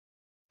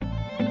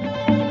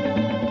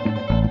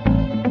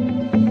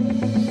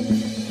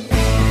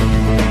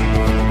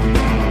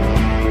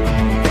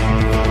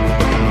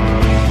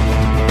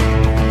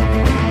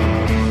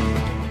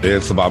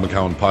It's the Bob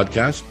McCown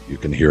Podcast. You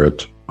can hear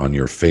it on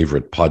your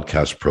favorite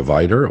podcast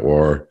provider,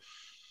 or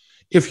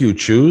if you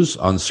choose,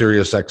 on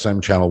Sirius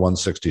XM Channel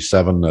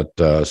 167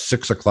 at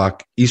 6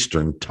 o'clock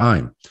Eastern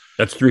Time.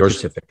 That's 3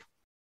 Pacific.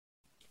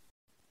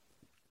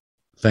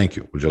 Thank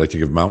you. Would you like to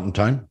give Mountain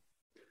Time?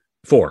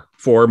 4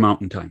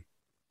 Mountain Time.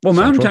 Well, Central?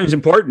 Mountain Time is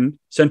important.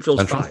 Central's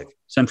Central? 5.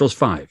 Central's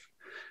 5.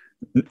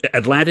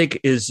 Atlantic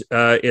is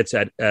it's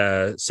at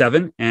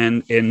 7,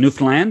 and in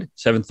Newfoundland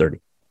 7:30.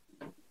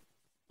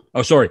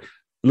 Oh, sorry,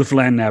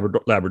 Newfoundland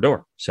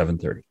Labrador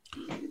 7:30.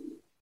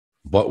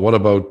 But what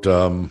about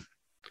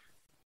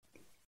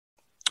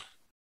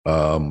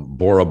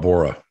Bora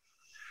Bora?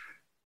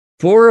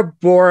 Bora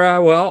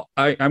Bora. Well,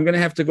 I'm going to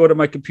have to go to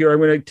my computer. I'm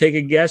going to take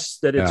a guess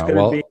that it's going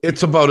to be.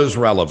 It's about as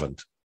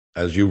relevant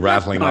as you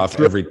rattling off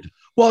true. every.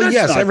 Well, That's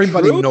yes, not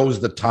everybody true. knows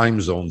the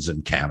time zones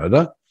in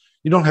Canada.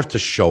 You don't have to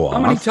show off. How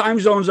many time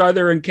zones are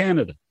there in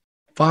Canada?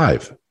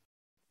 5.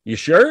 You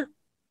sure?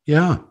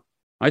 Yeah.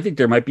 I think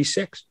there might be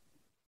 6.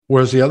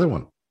 Where's the other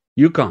one?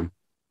 Yukon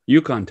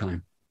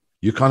time.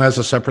 Yukon has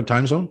a separate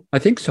time zone? I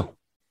think so.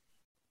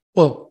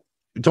 Well,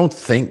 don't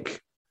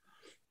think.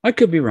 I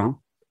could be wrong.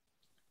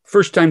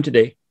 First time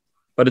today,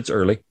 but it's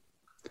early.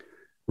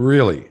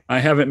 Really? I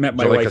haven't met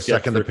my wife a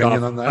second yet for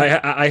opinion coffee. on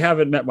that? I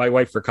haven't met my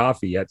wife for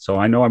coffee yet, so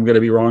I know I'm going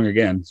to be wrong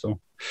again. So,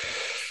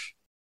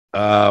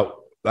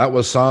 that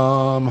was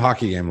some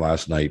hockey game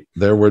last night.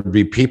 There would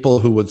be people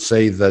who would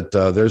say that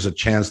there's a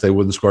chance they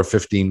wouldn't score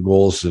 15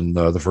 goals in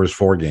the first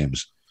 4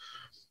 games.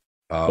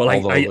 well,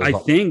 I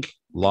think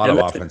a lot of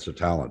offensive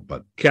talent,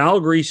 but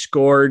Calgary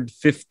scored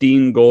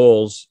 15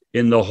 goals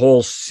in the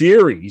whole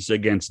series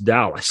against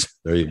Dallas.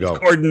 There you go.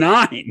 Scored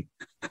 9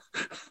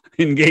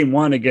 in game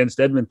 1 against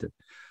Edmonton.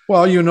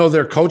 Well,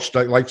 their coach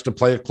likes to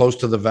play it close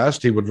to the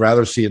vest. He would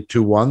rather see it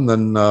 2-1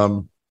 than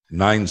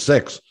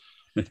 9-6.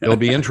 It'll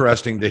be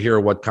interesting to hear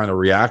what kind of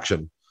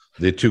reaction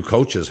the two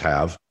coaches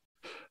have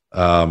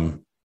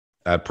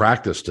at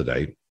practice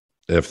today,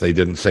 if they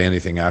didn't say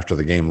anything after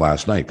the game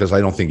last night, because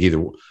I don't think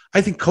either. I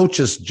think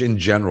coaches in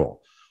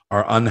general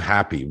are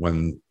unhappy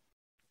when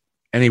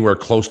anywhere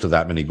close to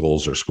that many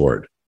goals are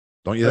scored.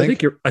 Don't you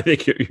think? I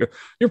think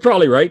you're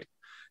probably right.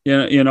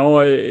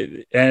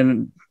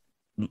 And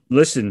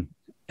listen,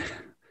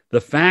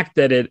 the fact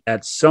that it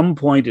at some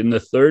point in the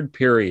third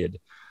period,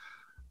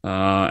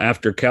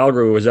 after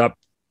Calgary was up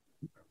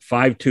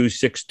 5-2,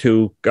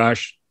 6-2,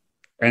 gosh,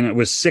 and it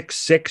was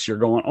 6-6, you're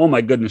going, oh my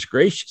goodness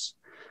gracious.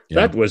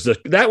 Yeah.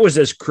 That was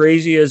as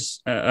crazy as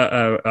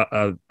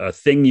a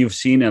thing you've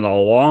seen in a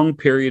long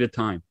period of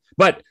time.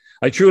 But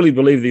I truly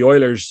believe the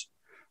Oilers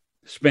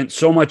spent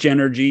so much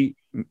energy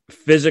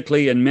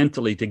physically and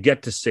mentally to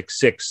get to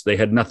 6-6. They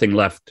had nothing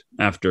left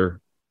after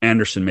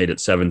Anderson made it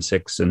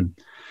 7-6, and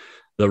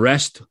the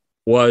rest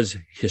was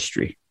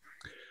history.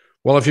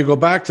 Well, if you go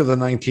back to the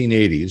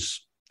 1980s,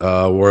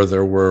 where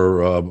there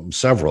were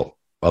several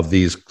of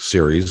these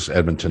series,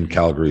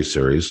 Edmonton-Calgary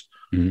series,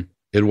 mm-hmm.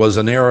 It was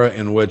an era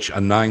in which a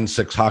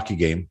 9-6 hockey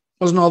game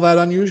wasn't all that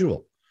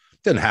unusual.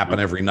 Didn't happen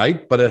every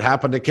night, but it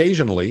happened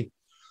occasionally,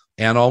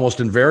 and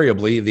almost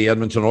invariably, the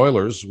Edmonton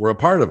Oilers were a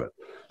part of it.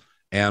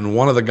 And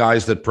one of the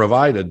guys that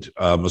provided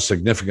a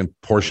significant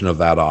portion of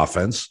that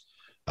offense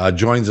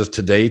joins us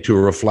today to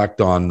reflect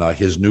on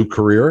his new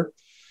career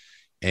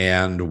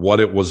and what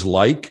it was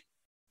like,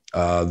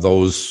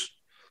 those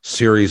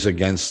series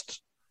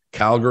against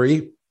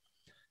Calgary,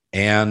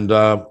 and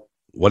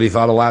what he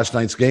thought of last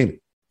night's game.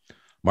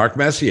 Mark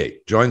Messier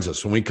joins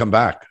us when we come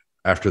back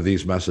after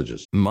these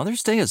messages.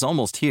 Mother's Day is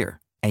almost here,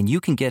 and you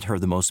can get her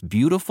the most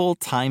beautiful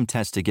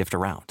time-tested gift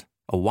around,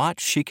 a watch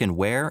she can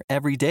wear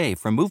every day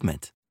from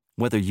Movement.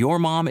 Whether your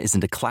mom is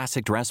into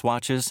classic dress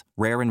watches,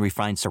 rare and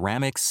refined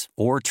ceramics,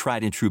 or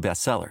tried-and-true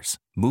bestsellers,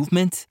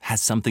 Movement has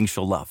something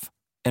she'll love.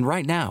 And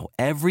right now,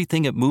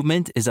 everything at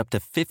Movement is up to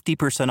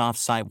 50% off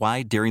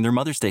site-wide during their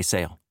Mother's Day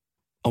sale.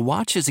 A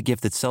watch is a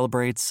gift that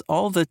celebrates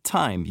all the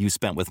time you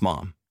spent with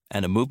mom.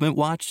 And a Movement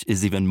watch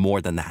is even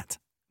more than that.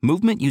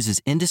 Movement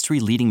uses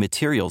industry-leading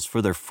materials for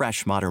their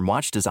fresh, modern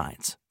watch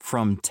designs,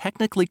 from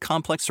technically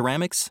complex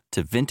ceramics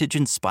to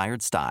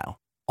vintage-inspired style.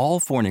 All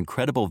for an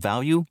incredible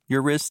value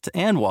your wrist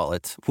and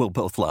wallet will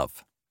both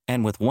love.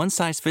 And with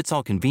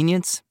one-size-fits-all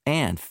convenience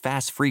and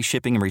fast free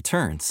shipping and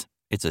returns,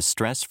 it's a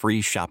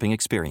stress-free shopping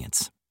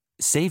experience.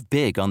 Save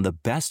big on the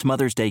best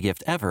Mother's Day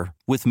gift ever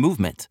with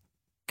Movement.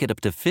 Get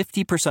up to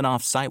 50%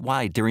 off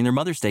site-wide during their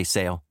Mother's Day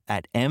sale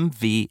at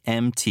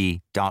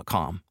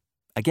MVMT.com.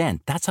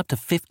 Again, that's up to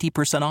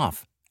 50%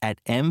 off at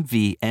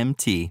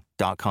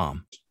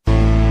MVMT.com. Hey,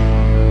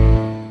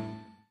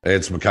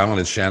 it's McCown.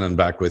 It's Shannon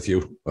back with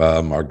you.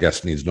 Our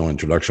guest needs no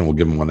introduction. We'll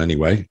give him one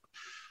anyway.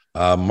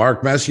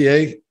 Mark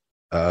Messier,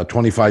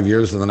 25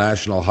 years in the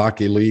National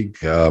Hockey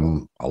League, a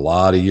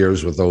lot of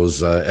years with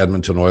those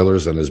Edmonton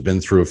Oilers, and has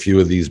been through a few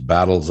of these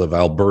battles of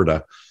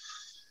Alberta.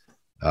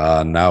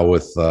 Now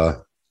with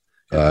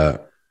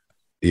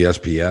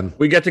ESPN.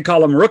 We get to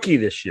call him rookie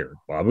this year,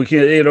 Bob. We can,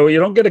 you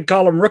don't get to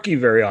call him rookie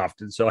very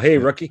often. So, hey,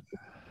 rookie.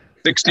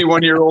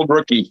 61-year-old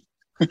rookie.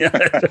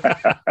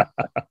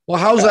 Well,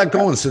 how's that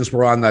going since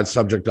we're on that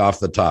subject off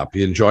the top?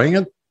 You enjoying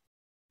it?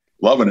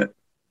 loving it.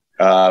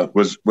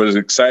 Was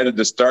excited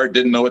to start.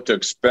 Didn't know what to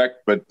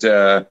expect, but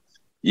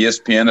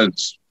ESPN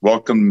has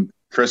welcomed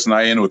Chris and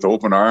I in with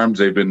open arms.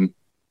 They've been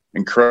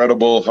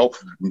incredibly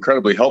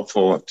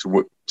helpful.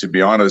 To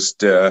be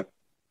honest, I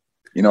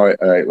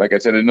like I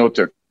said, I didn't know what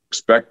to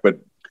expect, but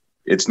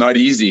it's not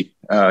easy.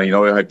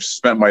 I've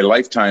spent my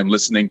lifetime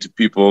listening to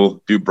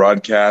people do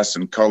broadcasts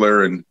and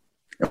color and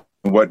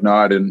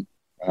whatnot, and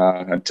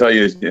until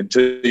you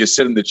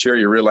sit in the chair,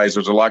 you realize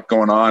there's a lot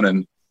going on,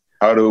 and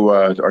how to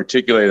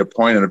articulate a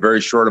point in a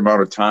very short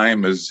amount of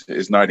time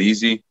is not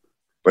easy.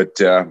 But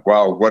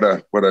wow, what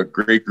a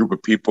great group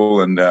of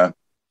people, and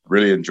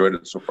really enjoyed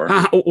it so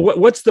far.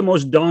 What's the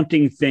most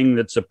daunting thing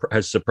that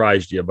has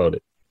surprised you about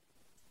it?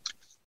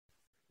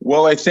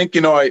 Well, I think,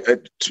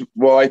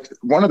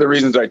 one of the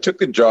reasons I took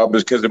the job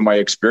is because of my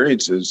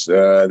experiences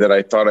that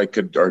I thought I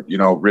could,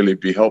 really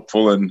be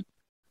helpful in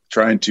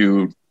trying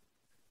to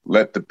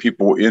let the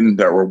people in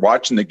that were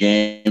watching the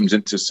games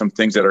into some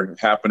things that are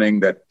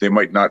happening that they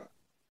might not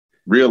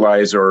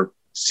realize or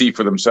see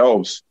for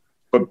themselves.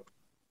 But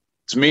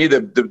to me, the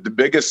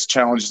biggest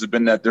challenge has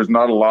been that there's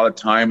not a lot of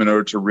time in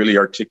order to really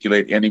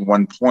articulate any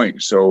one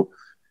point. So,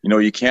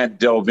 you can't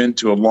delve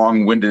into a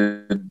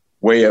long-winded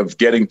way of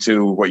getting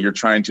to what you're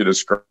trying to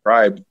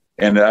describe.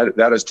 And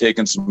that has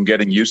taken some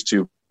getting used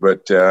to,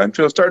 but I'm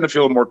starting to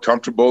feel more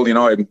comfortable.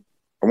 I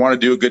want to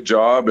do a good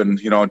job, and,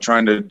 I'm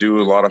trying to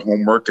do a lot of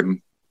homework.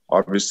 And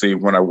obviously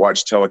when I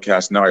watch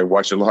telecasts now, I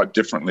watch a lot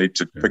differently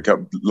to pick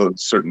up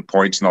certain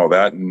points and all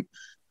that. And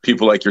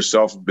people like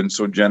yourself have been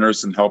so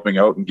generous in helping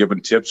out and giving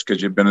tips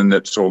because you've been in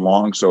it so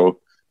long. So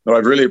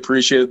I've really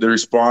appreciated the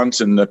response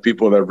and the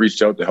people that have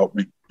reached out to help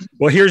me.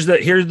 Well, here's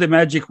the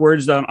magic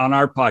words on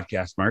our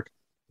podcast, Mark.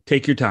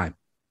 Take your time.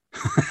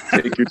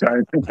 Take your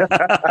time.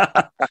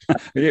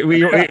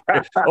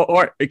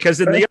 Because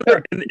in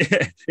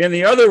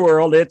the other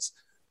world, it's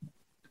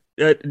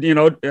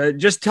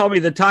just tell me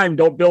the time.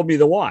 Don't build me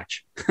the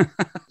watch.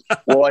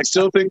 Well, I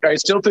still think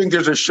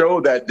there's a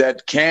show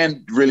that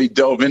can really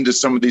delve into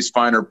some of these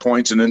finer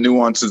points and the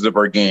nuances of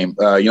our game.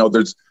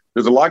 There's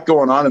a lot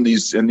going on in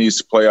these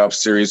playoff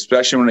series,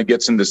 especially when it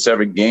gets into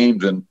 7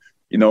 games, and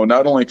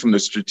not only from the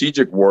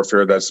strategic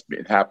warfare that's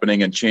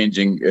happening and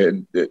changing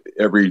in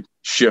every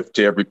shift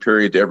to every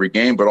period to every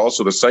game, but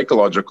also the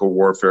psychological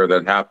warfare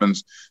that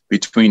happens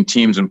between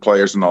teams and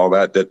players and all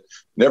that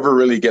never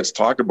really gets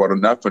talked about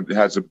enough, but it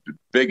has a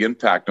big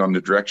impact on the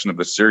direction of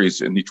the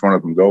series and each one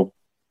of them go.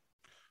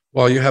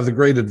 Well, you have the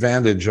great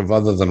advantage of,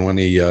 other than when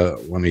he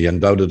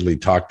undoubtedly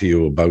talked to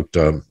you about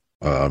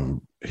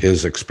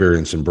his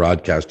experience in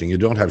broadcasting, you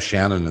don't have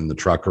Shannon in the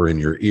truck or in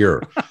your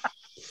ear.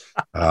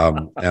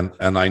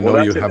 And I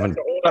know you haven't. That's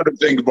a whole other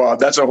thing, Bob.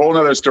 That's a whole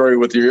other story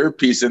with your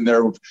earpiece in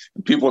there,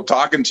 people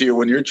talking to you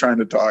when you're trying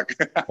to talk.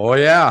 Oh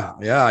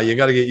yeah, you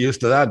got to get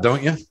used to that,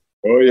 don't you?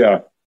 Oh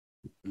yeah.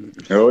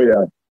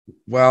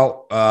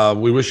 Well,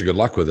 we wish you good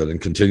luck with it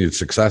and continued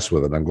success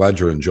with it. I'm glad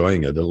you're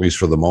enjoying it, at least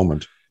for the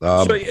moment.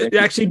 So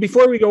actually,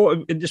 before we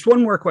go, just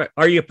one more question: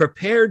 are you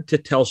prepared to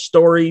tell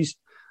stories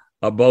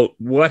about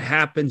what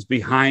happens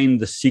behind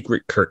the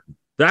secret curtain?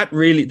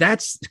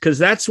 That's because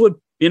that's what.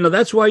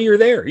 That's why you're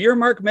there. You're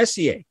Mark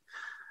Messier.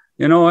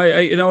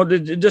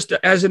 Just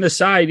as an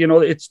aside,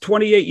 it's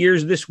 28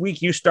 years this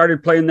week. You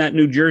started playing that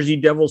New Jersey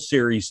Devils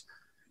series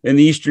in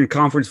the Eastern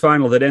Conference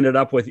Final that ended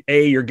up with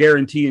your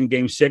guarantee in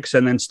Game 6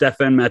 and then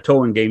Stéphane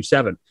Matteau in Game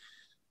 7.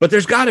 But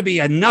there's got to be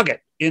a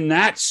nugget in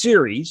that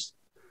series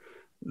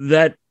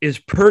that is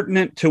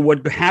pertinent to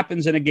what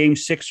happens in a Game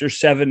 6 or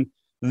 7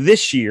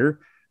 this year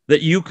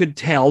that you could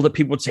tell that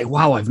people would say,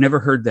 wow, I've never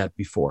heard that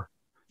before.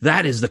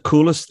 That is the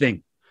coolest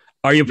thing.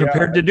 Are you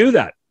prepared to do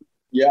that?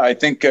 Yeah, I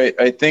think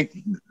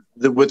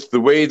with the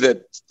way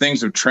that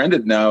things have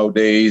trended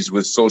nowadays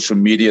with social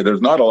media,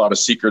 there's not a lot of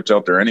secrets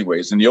out there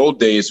anyways. In the old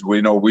days,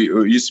 we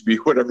used to be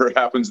whatever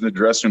happens in the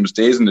dressing room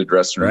stays in the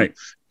dressing room. Right.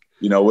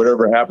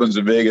 Whatever happens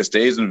in Vegas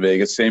stays in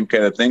Vegas, same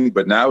kind of thing.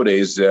 But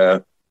nowadays,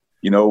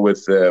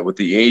 with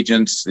the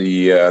agents,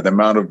 the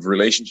amount of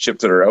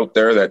relationships that are out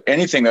there, that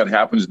anything that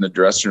happens in the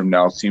dressing room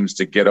now seems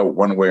to get out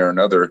one way or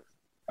another.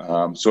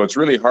 So it's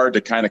really hard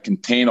to kind of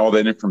contain all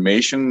that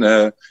information.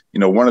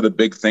 One of the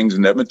big things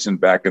in Edmonton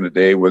back in the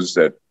day was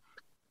that,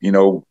 we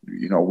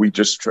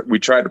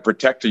try to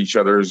protect each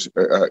other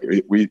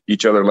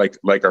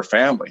like our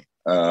family,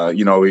 and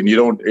you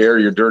don't air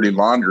your dirty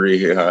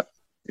laundry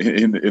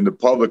in the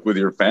public with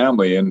your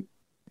family.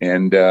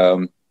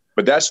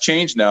 But that's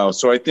changed now.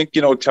 So I think,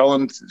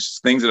 telling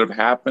things that have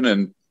happened,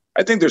 and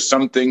I think there's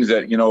some things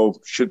that,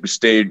 should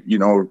stay,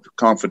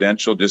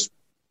 confidential just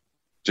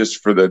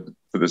for the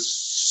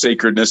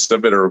sacredness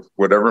of it or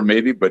whatever,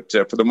 maybe. But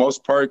for the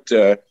most part,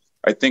 I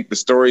think the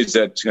stories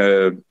that,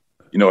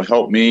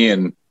 helped me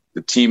and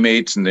the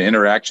teammates and the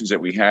interactions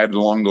that we had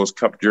along those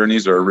cup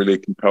journeys are really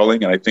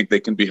compelling. And I think they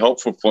can be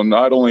helpful for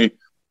not only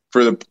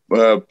for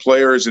the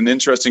players and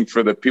interesting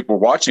for the people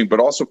watching, but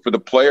also for the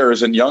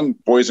players and young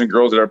boys and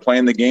girls that are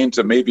playing the game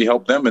to maybe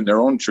help them in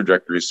their own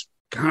trajectories.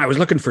 God, I was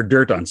looking for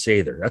dirt on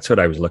Sather. That's what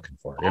I was looking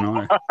for,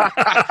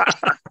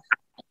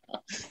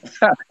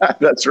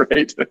 That's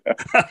right.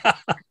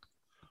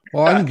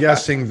 Well, I'm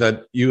guessing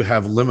that you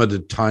have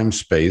limited time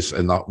space,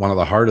 and one of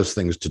the hardest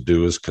things to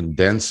do is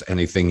condense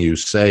anything you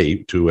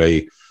say to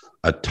a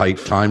tight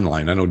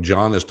timeline. I know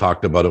John has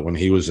talked about it when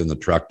he was in the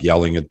truck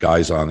yelling at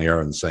guys on air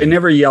and saying, I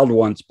never yelled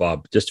once,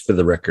 Bob, just for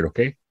the record,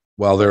 okay?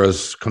 Well, there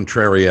is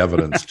contrary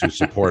evidence to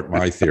support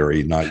my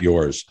theory, not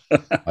yours.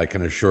 I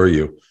can assure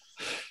you.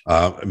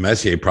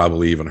 Messier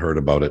probably even heard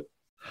about it.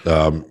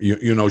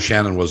 You know,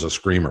 Shannon was a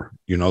screamer.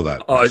 You know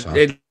that.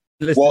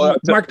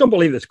 Mark, don't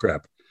believe this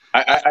crap.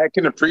 I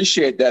can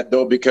appreciate that,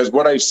 though, because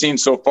what I've seen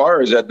so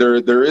far is that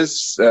there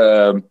is,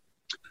 the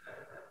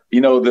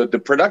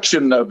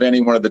production of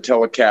any one of the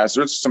telecasts,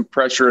 there's some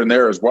pressure in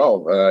there as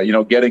well,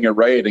 getting it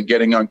right and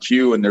getting on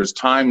cue, and there's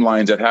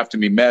timelines that have to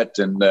be met,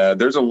 and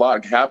there's a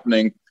lot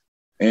happening.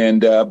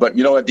 And but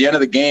at the end of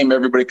the game,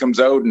 everybody comes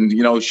out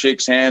and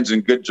shakes hands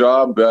and good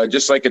job,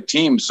 just like a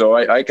team. So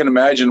I can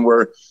imagine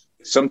where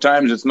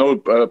sometimes it's no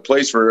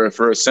place for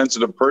a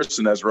sensitive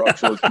person, as Rob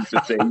Schultz used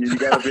to say. You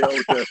got to be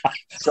able to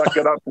suck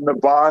it up from the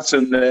boss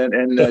and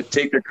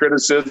take the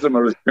criticism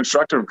or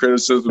constructive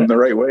criticism the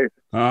right way.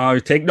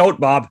 Take note,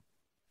 Bob.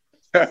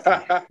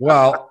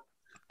 Well,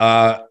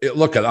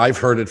 I've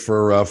heard it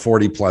for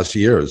 40 plus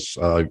years.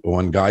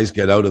 When guys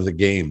get out of the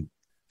game.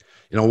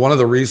 One of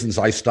the reasons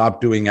I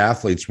stopped doing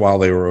athletes while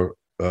they were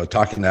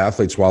talking to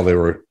athletes while they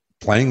were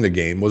playing the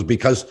game was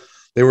because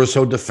they were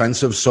so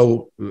defensive,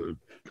 so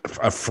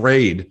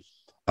afraid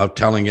of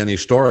telling any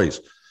stories.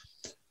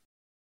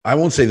 I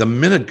won't say the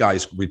minute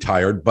guys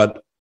retired,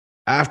 but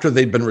after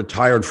they'd been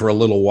retired for a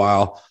little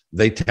while,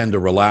 they tend to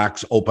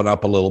relax, open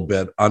up a little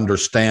bit,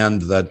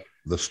 understand that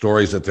the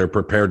stories that they're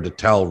prepared to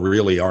tell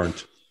really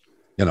aren't,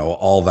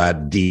 all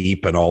that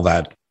deep and all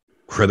that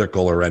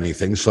critical or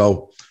anything.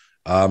 So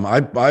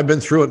I've been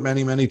through it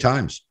many, many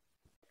times.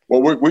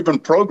 Well, we've been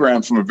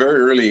programmed from a very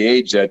early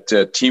age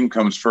that team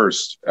comes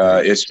first.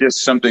 It's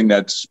just something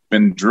that's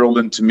been drilled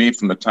into me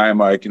from the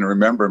time I can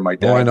remember. My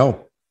dad I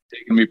know.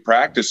 Taking me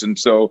practice. And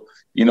so,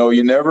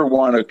 you never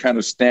want to kind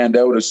of stand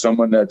out as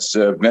someone that's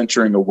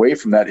venturing away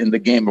from that in the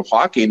game of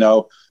hockey.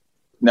 Now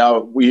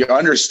we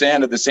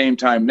understand at the same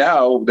time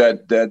now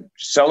that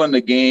selling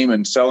the game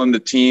and selling the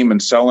team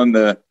and selling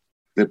the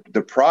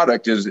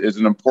product is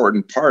an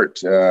important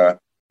part.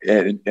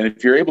 And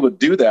if you're able to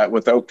do that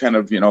without kind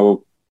of,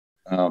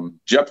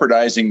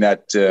 jeopardizing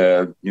that,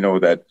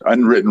 that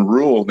unwritten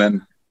rule,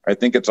 then I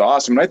think it's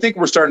awesome. And I think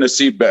we're starting to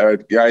see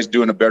guys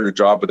doing a better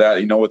job of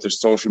that, with their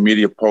social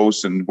media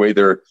posts and the way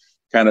they're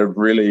kind of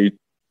really,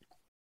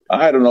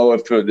 I don't know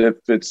if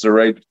it's the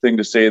right thing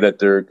to say that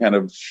they're kind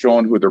of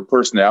showing who their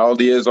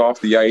personality is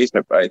off the ice.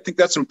 I think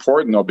that's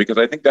important, though, because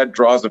I think that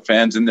draws the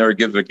fans in there. It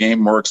gives the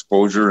game more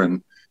exposure.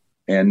 And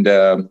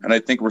I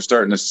think we're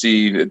starting to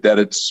see that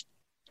it's,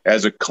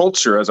 as a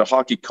culture, as a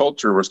hockey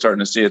culture, we're starting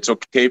to see it's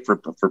okay for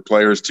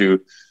players to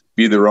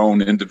be their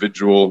own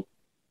individual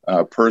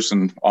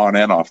person on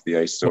and off the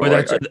ice. So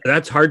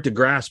that's hard to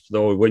grasp,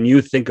 though, when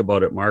you think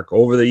about it, Mark.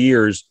 Over the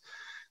years,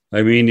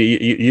 I mean,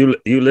 you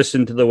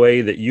listen to the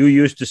way that you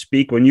used to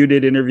speak when you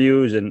did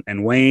interviews,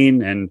 and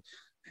Wayne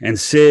and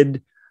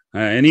Sid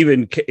and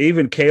even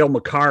Cale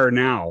McCarr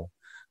now.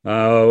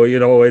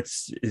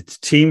 It's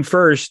team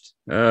first.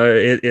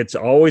 It's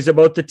always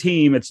about the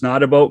team. It's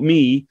not about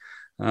me.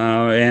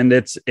 And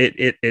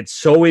it's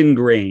so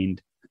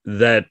ingrained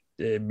that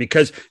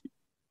because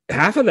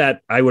half of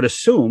that, I would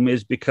assume,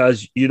 is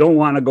because you don't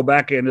want to go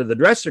back into the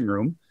dressing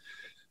room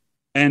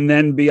and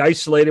then be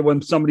isolated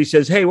when somebody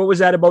says, "Hey, what was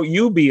that about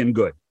you being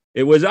good?"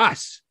 It was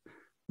us,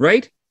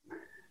 right?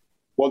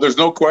 Well, there's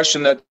no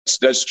question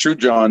that's true,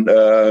 John.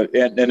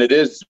 And it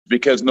is,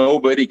 because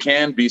nobody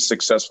can be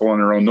successful on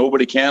their own.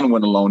 Nobody can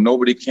win alone.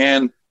 Nobody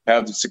can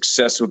have the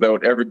success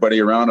without everybody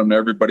around them,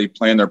 everybody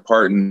playing their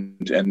part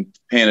and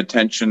paying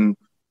attention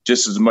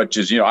just as much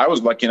as, I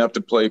was lucky enough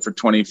to play for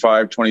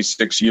 25,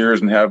 26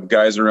 years and have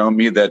guys around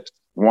me that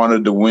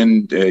wanted to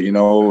win,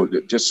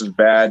 just as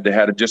bad. They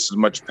had just as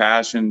much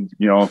passion,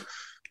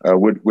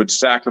 would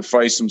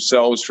sacrifice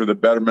themselves for the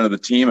betterment of the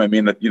team. I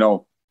mean,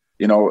 and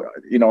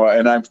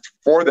I'm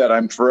for that.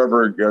 I'm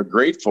forever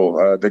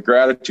grateful. The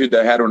gratitude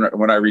that I had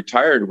when I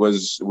retired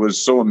was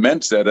so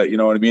immense that, you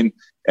know what I mean?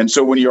 And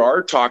so when you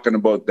are talking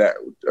about that,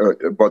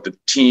 about the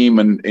team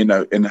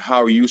and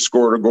how you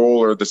scored a goal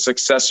or the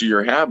success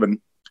you're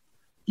having,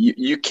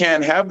 you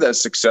can't have that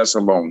success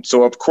alone.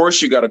 So of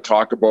course you got to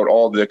talk about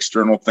all the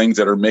external things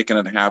that are making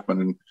it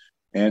happen.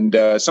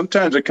 And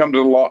sometimes it comes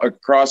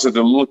across as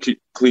a little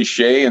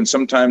cliche and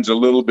sometimes a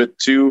little bit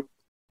too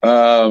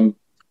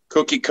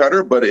cookie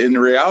cutter, but in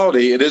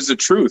reality, it is the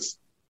truth.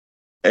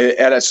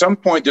 And at some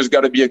point, there's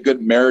got to be a good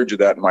marriage of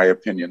that, in my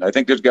opinion. I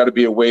think there's got to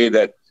be a way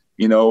that,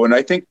 and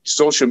I think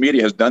social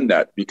media has done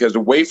that, because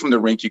away from the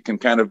rink, you can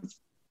kind of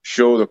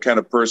show the kind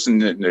of person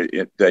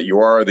that you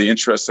are, the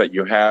interests that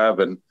you have,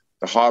 and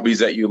the hobbies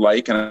that you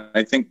like. And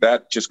I think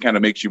that just kind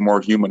of makes you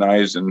more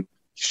humanized and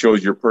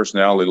shows your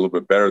personality a little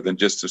bit better than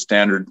just the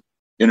standard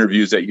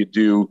interviews that you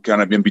do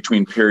kind of in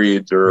between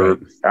periods or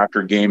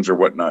after games or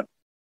whatnot.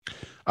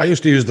 I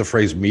used to use the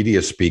phrase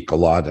media speak a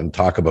lot and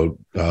talk about,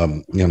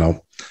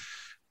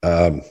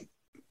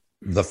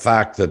 the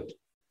fact that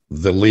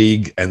the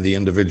league and the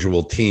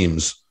individual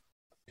teams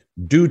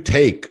do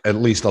take at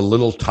least a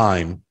little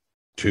time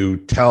to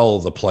tell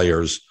the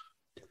players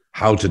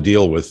how to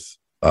deal with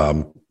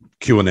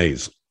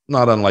Q&As,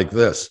 not unlike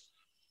this.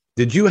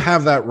 Did you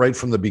have that right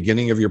from the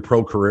beginning of your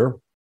pro career?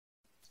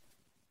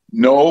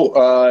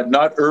 No,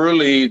 not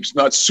early. It's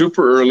not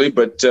super early,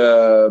 but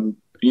there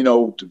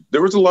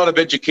was a lot of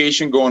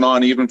education going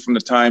on even from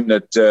the time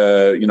that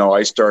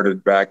I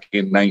started back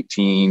in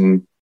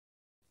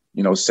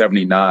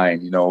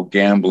 1979.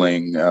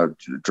 Gambling,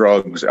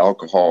 drugs,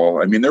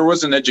 alcohol. I mean, there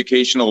was an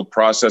educational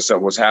process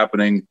that was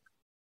happening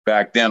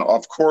back then.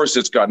 Of course,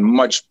 it's gotten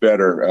much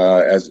better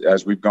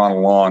as we've gone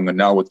along, and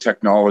now with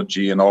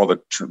technology and all the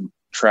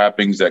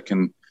trappings that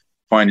can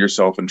find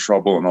yourself in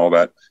trouble and all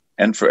that.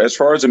 And as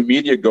far as the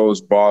media goes,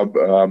 Bob,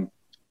 I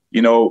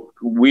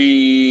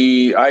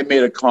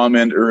made a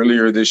comment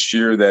earlier this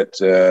year that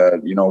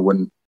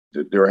when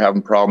they were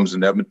having problems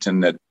in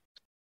Edmonton, that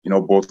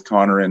both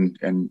Connor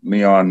and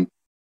Leon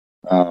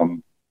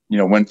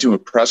went to a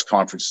press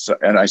conference,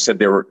 and I said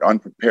they were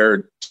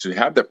unprepared to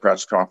have that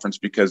press conference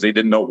because they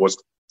didn't know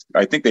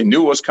I think they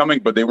knew it was coming,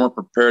 but they weren't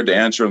prepared to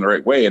answer in the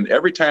right way. And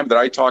every time that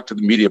I talked to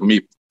the media,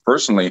 me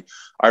personally,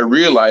 I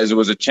realized it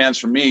was a chance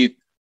for me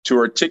to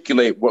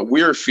articulate what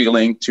we're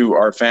feeling to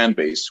our fan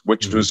base,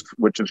 which was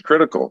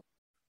critical.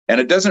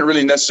 And it doesn't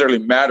really necessarily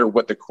matter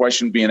what the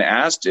question being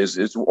asked is.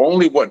 It's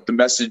only what the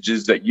message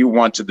is that you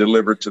want to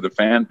deliver to the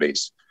fan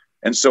base.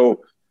 And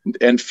so,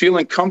 and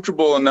feeling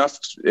comfortable enough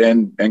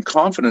and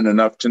confident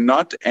enough to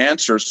not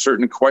answer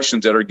certain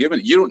questions that are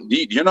given.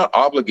 You're not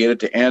obligated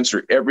to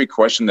answer every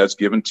question that's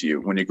given to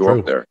you when you go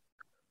up there.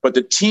 But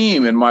the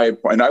team, and I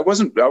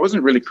wasn't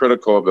really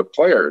critical of the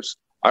players.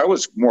 I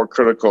was more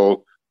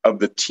critical of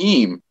the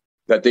team,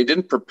 that they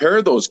didn't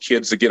prepare those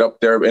kids to get up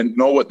there and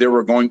know what they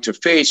were going to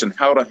face and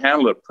how to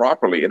handle it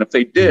properly. And if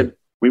they did,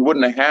 we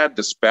wouldn't have had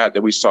the spat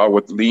that we saw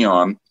with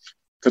Leon,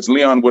 because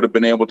Leon would have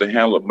been able to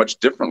handle it much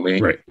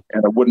differently, right,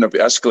 and it wouldn't have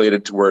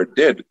escalated to where it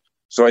did.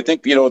 So I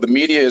think, the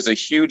media is a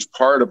huge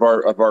part of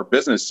our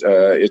business.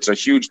 It's a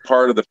huge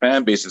part of the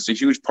fan base. It's a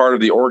huge part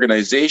of the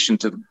organization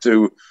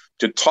to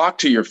talk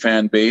to your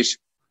fan base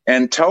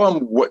and tell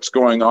them what's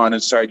going on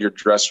inside your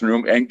dressing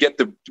room, and get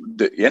the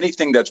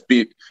anything that's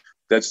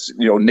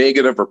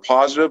negative or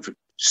positive,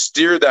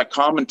 steer that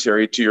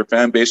commentary to your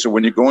fan base. So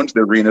when you go into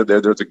the arena,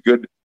 there's a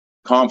good,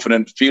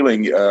 confident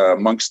feeling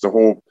amongst the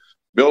whole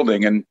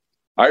building. And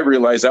I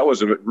realized that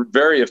was a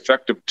very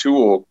effective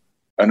tool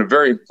and a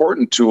very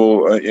important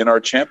tool in our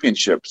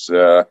championships.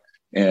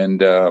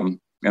 And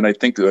I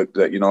think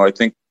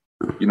that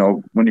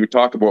when you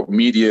talk about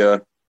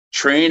media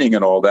training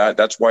and all that,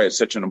 that's why it's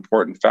such an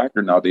important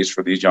factor nowadays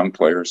for these young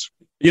players.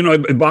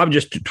 Bob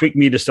just tweaked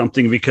me to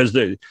something, because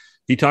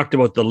he talked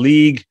about the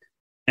league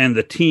and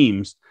the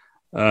teams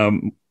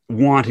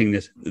wanting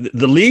this.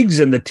 The league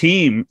and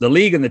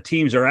the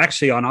teams are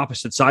actually on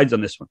opposite sides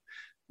on this one,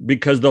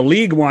 because the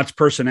league wants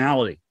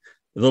personality.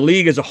 The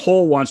league as a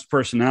whole wants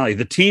personality.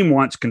 The team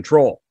wants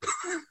control.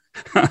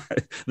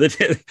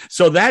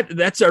 So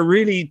that's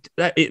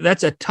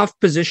a tough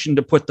position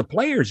to put the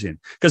players in,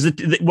 because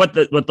what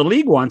the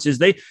league wants is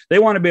they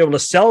want to be able to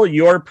sell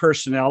your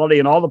personality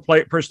and all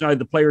the personality of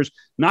the players,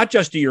 not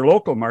just to your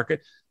local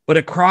market, but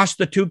across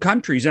the two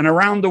countries and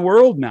around the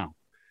world now.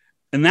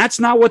 And that's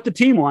not what the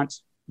team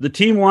wants. The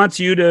team wants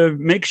you to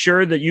make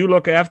sure that you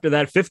look after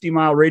that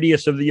 50-mile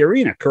radius of the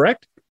arena,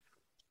 correct?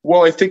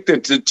 Well, I think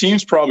that the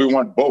teams probably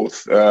want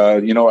both. I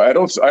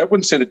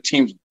wouldn't say the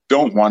teams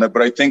don't want it,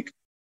 but I think,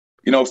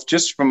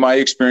 just from my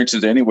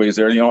experiences anyways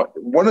there,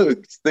 one of the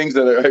things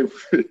that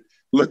I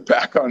look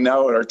back on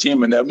now at our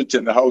team in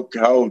Edmonton,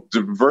 how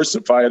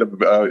diversified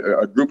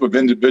a group of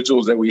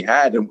individuals that we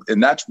had.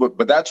 And that's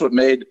what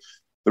made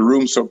the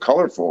room so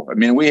colorful. I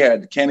mean, we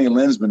had Kenny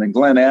Linsman and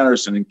Glenn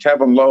Anderson and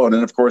Kevin Lowe. And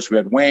then, of course, we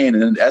had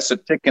Wayne and Essa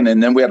Ticken.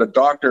 And then we had a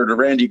doctor to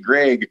Randy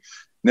Gregg.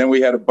 And then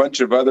we had a bunch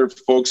of other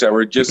folks that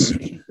were just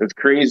as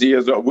crazy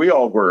as we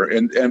all were.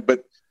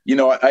 But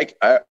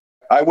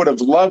I would have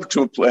loved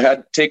to have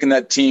had taken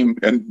that team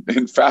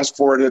and fast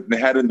forwarded and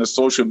had it in the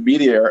social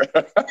media era.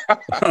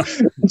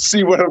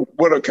 See what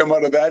would have come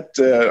out of that,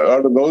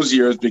 out of those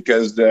years,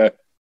 because,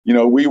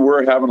 we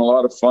were having a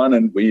lot of fun,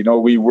 and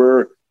we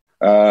were,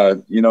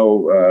 an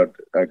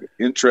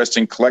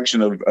interesting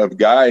collection of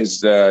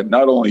guys,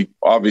 not only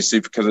obviously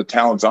because of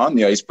talents on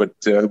the ice, but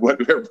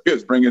whatever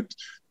is bringing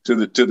to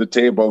the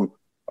table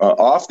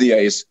off the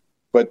ice.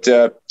 But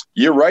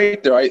you're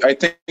right there. I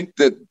think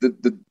that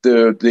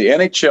the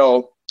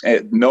NHL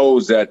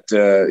knows that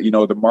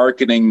the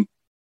marketing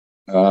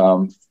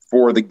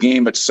for the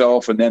game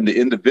itself, and then the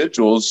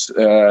individuals,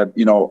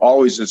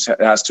 always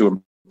has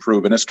to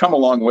improve, and it's come a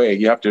long way.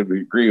 You have to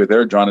agree with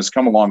there, John. It's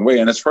come a long way,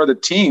 and as for the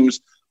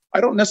teams, I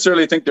don't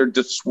necessarily think they're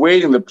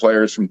dissuading the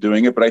players from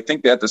doing it, but I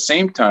think that at the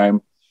same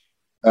time,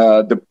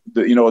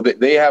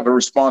 they have a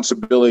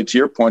responsibility, to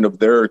your point, of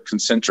their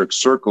concentric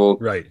circle,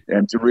 right,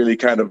 and to really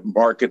kind of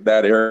market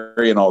that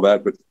area and all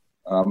that. But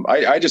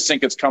I just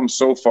think it's come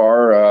so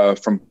far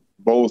from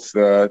both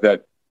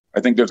that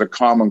I think there's a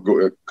common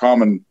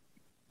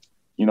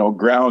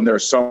ground there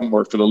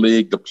somewhere for the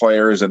league, the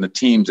players, and the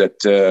teams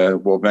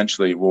that will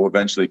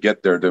eventually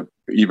get there to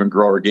even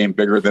grow our game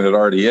bigger than it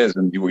already is.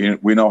 And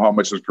we know how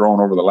much has grown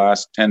over the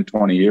last 10,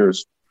 20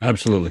 years.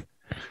 Absolutely.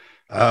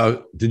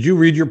 Did you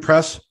read your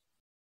press?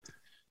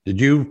 Did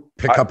you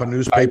pick up a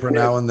newspaper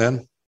now and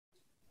then?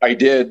 I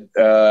did.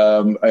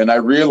 And I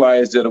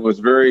realized that it was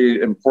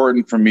very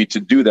important for me to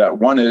do that.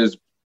 One is,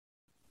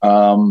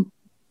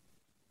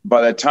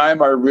 by the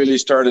time I really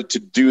started to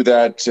do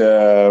that,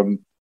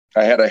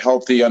 I had a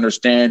healthy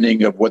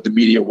understanding of what the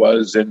media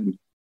was, and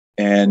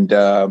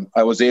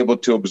I was able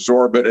to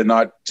absorb it and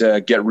not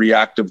get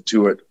reactive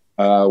to it.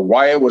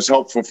 Why it was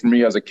helpful for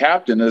me as a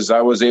captain is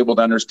I was able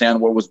to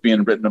understand what was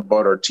being written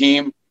about our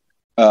team,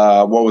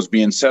 what was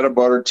being said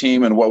about our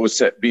team, and what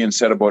was being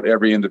said about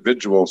every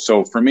individual.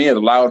 So for me, it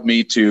allowed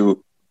me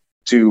to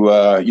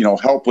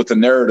help with the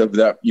narrative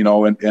that in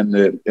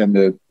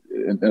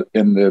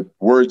the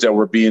words that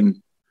were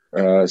being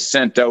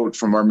sent out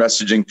from our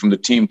messaging from the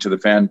team to the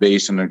fan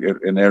base and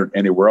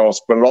anywhere else.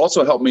 But it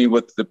also helped me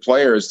with the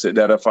players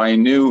that if I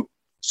knew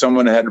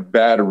someone had a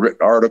bad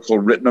article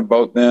written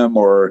about them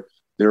or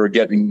they were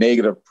getting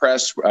negative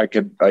press, I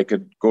could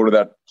go to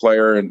that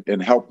player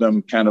and help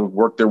them kind of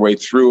work their way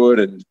through it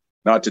and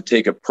not to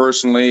take it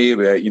personally,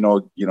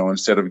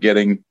 instead of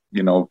getting,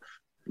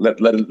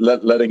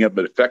 letting it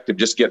be effective,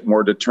 just get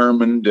more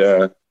determined.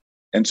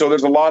 And so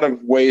there's a lot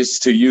of ways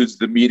to use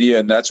the media,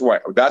 and that's why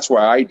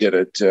I did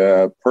it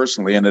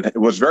personally. And it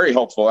was very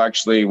helpful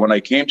actually when I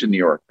came to New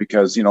York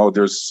because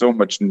there's so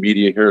much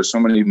media here,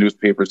 so many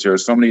newspapers here,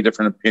 so many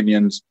different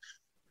opinions.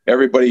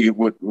 Everybody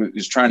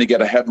is trying to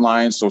get a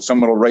headline, so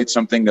someone will write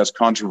something that's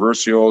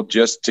controversial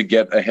just to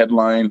get a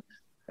headline.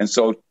 And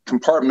so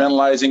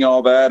compartmentalizing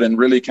all that and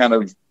really kind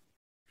of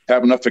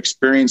have enough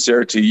experience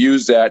there to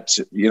use that,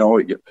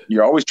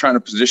 you're always trying to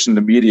position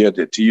the media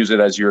to use it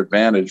as your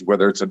advantage,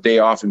 whether it's a day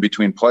off in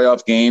between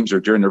playoff games or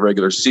during the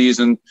regular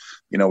season.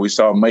 We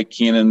saw Mike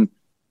Keenan,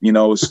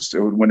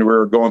 when we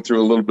were going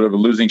through a little bit of a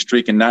losing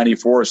streak in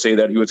 94, say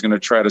that he was going to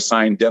try to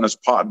sign Dennis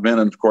Potvin.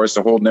 And of course,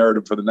 the whole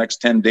narrative for the next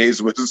 10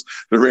 days was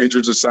the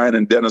Rangers are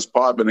signing Dennis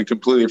Potvin and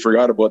completely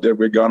forgot about that.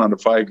 We'd gone on a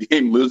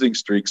 5-game losing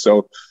streak.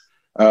 So,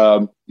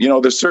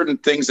 there's certain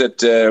things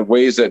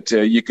ways that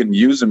you can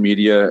use the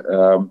media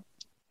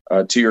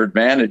to your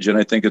advantage. And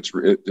I think it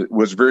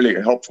was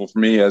really helpful for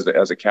me as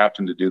a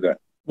captain to do that.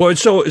 Well,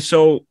 so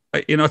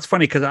it's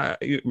funny because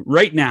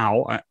right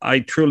now I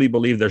truly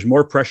believe there's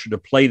more pressure to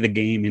play the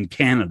game in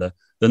Canada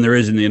than there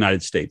is in the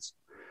United States.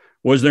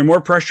 Was there more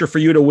pressure for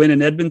you to win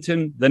in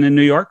Edmonton than in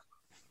New York?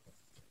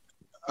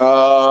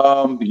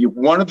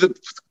 One of the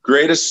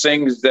greatest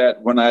things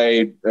that when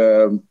I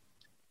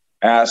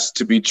asked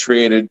to be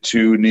traded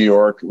to New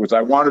York was I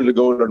wanted to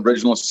go to an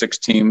original 6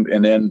 team.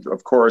 And then,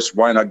 of course,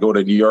 why not go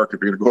to New York if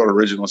you're going to go to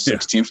original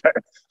 6 teams? I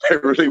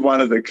really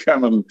wanted to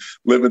come and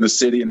live in the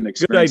city and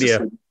experience Good idea.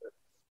 the city.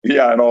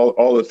 Yeah, and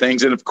all the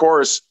things. And, of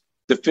course,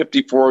 the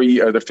 50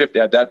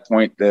 at that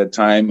point, the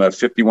time, a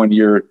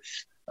 51-year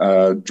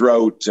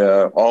drought,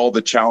 all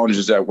the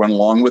challenges that went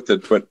along with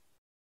it. But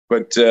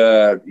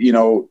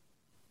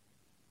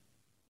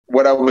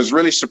what I was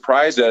really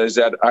surprised at is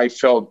that I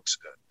felt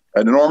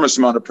an enormous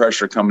amount of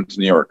pressure coming to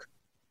New York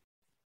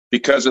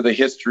because of the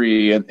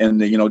history and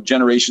the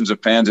generations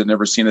of fans had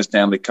never seen a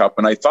Stanley Cup.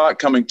 And I thought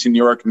coming to New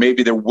York,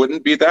 maybe there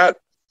wouldn't be that,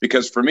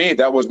 because for me,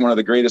 that was one of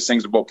the greatest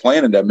things about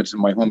playing in Edmonton,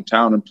 my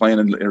hometown, and playing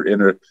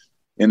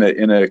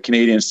in a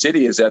Canadian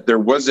city, is that there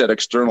was that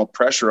external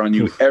pressure on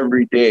you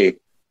every day,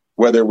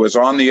 whether it was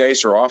on the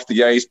ice or off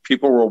the ice.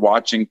 People were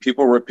watching,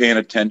 people were paying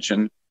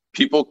attention,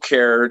 people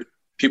cared,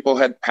 people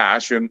had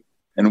passion.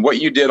 And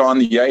what you did on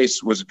the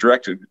ice was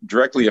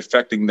directly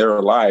affecting their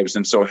lives.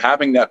 And so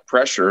having that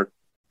pressure,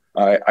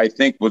 I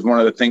think, was one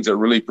of the things that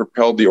really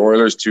propelled the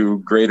Oilers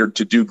to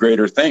do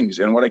greater things.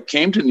 And when I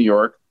came to New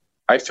York,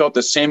 I felt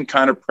the same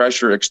kind of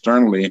pressure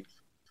externally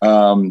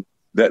that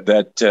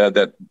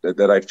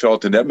I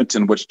felt in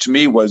Edmonton, which to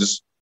me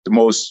was the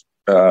most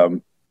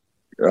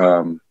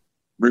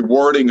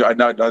rewarding. I'd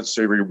not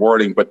say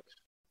rewarding, but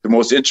the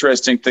most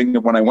interesting thing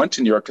when I went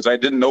to New York, because I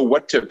didn't know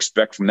what to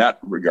expect from that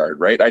regard,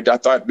 right? I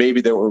thought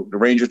maybe the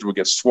Rangers would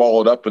get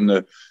swallowed up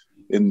in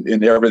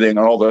everything,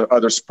 all the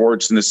other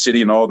sports in the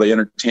city and all the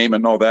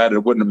entertainment and all that.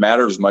 It wouldn't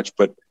matter as much,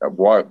 but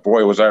boy,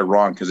 was I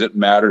wrong, because it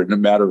mattered, and it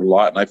mattered a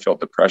lot. And I felt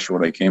the pressure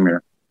when I came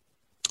here.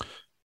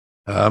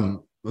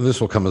 This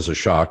will come as a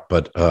shock,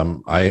 but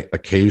I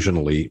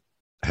occasionally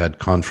had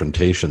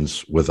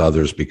confrontations with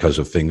others because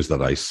of things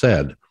that I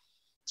said.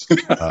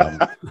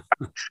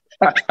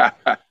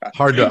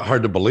 Hard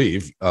to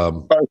believe.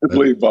 Hard to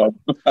believe, Bob.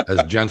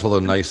 As gentle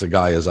and nice a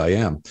guy as I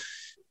am,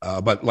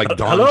 but like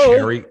Don Hello?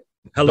 Cherry.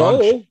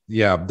 Hello.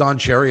 Don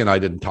Cherry and I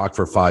didn't talk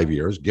for 5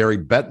 years. Gary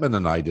Bettman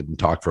and I didn't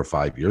talk for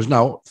 5 years.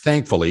 Now,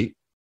 thankfully,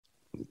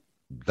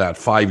 that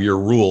 5-year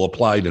rule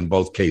applied in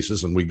both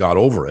cases, and we got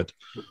over it.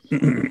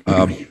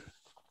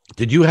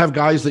 Did you have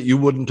guys that you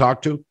wouldn't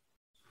talk to?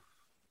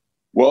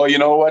 Well, you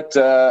know what?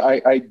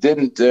 I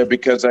didn't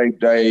because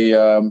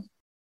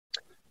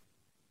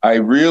I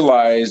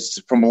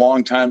realized from a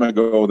long time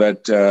ago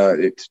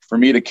that for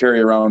me to carry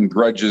around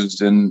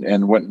grudges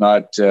and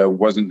whatnot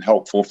wasn't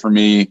helpful for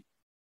me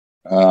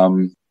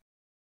in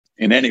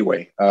any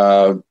way.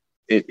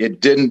 It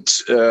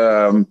didn't.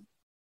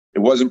 It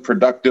wasn't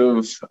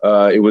productive.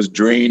 It was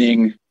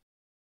draining.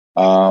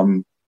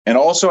 And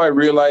also, I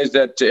realized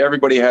that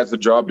everybody has a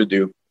job to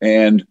do.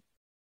 And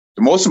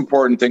the most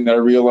important thing that I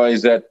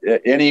realized that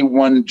any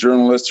one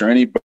journalist or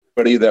anybody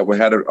that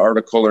had an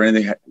article or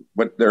anything,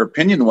 what their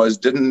opinion was,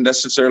 didn't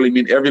necessarily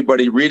mean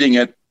everybody reading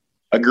it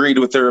agreed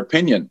with their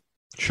opinion.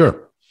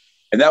 Sure.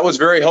 And that was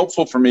very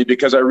helpful for me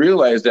because I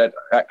realized that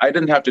I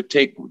didn't have to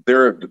take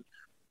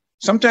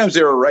sometimes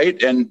they were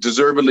right and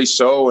deservedly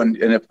so.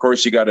 And of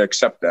course you got to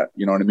accept that,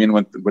 you know what I mean?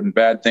 When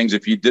bad things,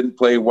 if you didn't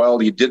play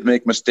well, you did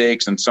make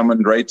mistakes and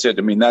someone writes it.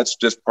 I mean, that's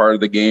just part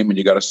of the game and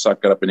you got to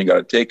suck it up and you got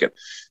to take it.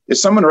 If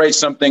someone writes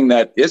something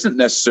that isn't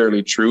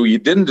necessarily true, you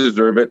didn't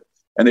deserve it,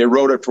 and they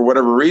wrote it for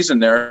whatever reason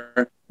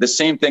there, the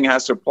same thing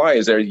has to apply.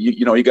 Is there,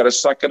 you know, you got to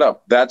suck it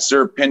up. That's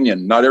their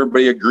opinion. Not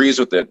everybody agrees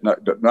with it.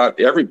 Not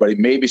everybody.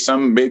 Maybe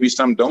some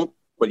don't,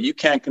 but you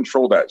can't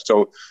control that.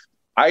 So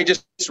I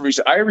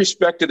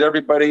respected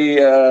everybody,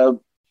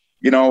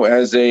 you know,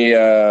 as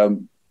a,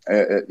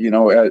 you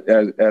know,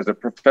 as a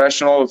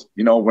professional,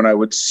 you know, when I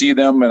would see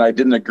them and I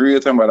didn't agree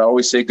with them, I'd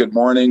always say good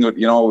morning,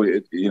 you know,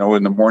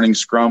 in the morning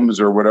scrums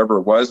or whatever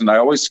it was. And I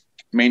always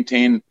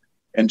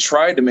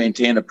tried to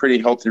maintain a pretty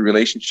healthy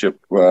relationship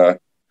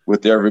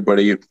with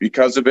everybody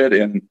because of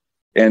it.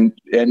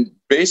 And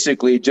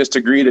basically just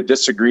agree to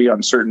disagree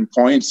on certain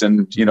points.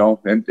 And, you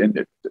know,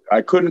 and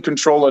I couldn't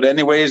control it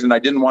anyways. And I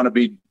didn't want to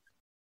be,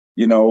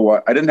 you know,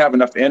 I didn't have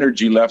enough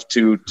energy left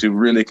to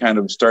really kind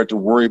of start to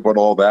worry about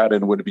all that,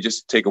 and it would be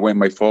just take away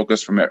my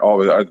focus from all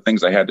the other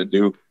things I had to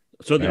do.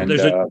 So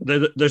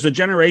there's a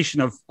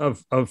generation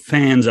of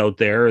fans out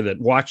there that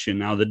watch you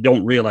now that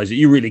don't realize that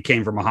you really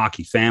came from a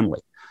hockey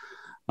family,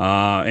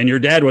 and your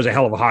dad was a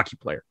hell of a hockey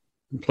player.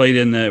 He played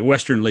in the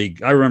Western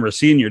League. I remember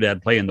seeing your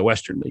dad play in the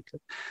Western League.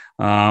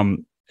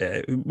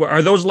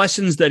 Are those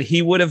lessons that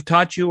he would have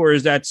taught you, or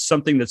is that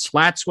something that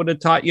Slats would have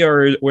taught you,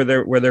 or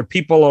were there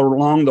people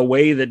along the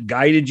way that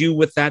guided you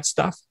with that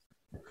stuff?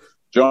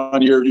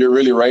 John, you're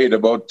really right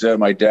about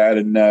my dad,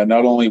 and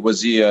not only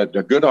was he a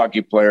good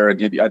hockey player,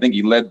 and I think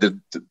he led the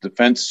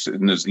defense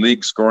in his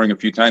league scoring a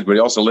few times, but he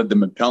also led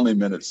them in penalty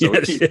minutes. So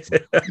yes.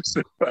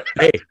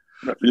 Hey.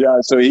 Yeah,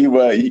 so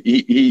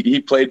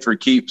he played for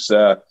keeps.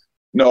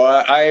 No,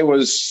 I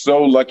was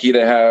so lucky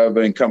to have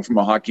and come from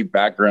a hockey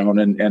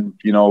background, and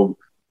you know,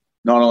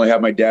 not only have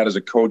my dad as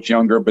a coach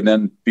younger, but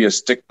then be a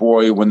stick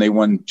boy when they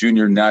won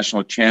junior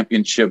national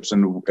championships,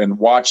 and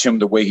watch him,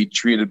 the way he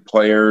treated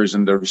players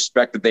and the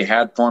respect that they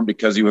had for him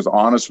because he was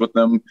honest with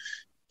them.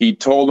 He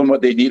told them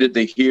what they needed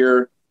to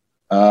hear.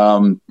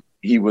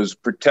 He was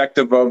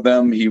protective of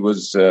them. He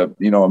was,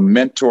 you know, a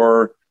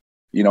mentor.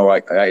 You know,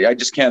 I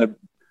just can't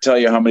tell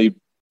you how many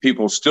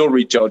people still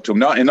reach out to him.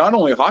 Not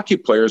only hockey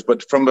players,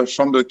 but from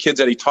the kids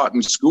that he taught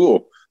in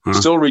school.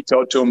 Still reach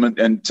out to him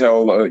and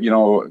tell, you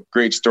know,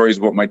 great stories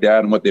about my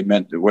dad and what they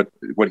meant, what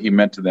he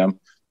meant to them.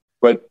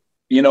 But,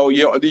 you know,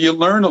 you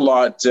learn a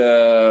lot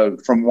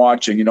from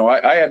watching. You know,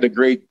 I had the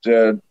great,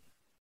 you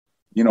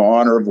know,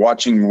 honor of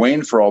watching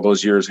Wayne for all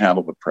those years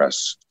handle the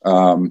press,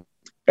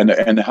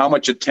 and how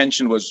much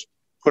attention was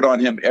put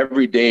on him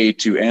every day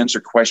to answer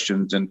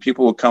questions. And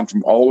people would come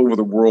from all over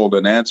the world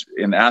and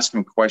ask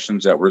him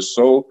questions that were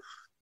so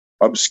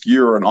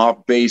obscure and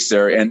off base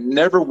there, and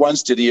never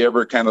once did he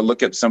ever kind of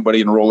look at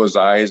somebody and roll his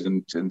eyes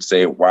and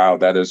say, wow,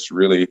 that is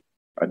really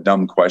a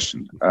dumb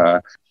question.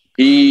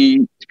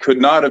 He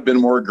could not have been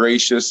more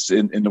gracious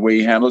in the way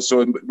he handled it.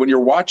 So when you're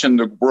watching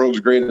the world's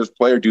greatest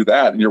player do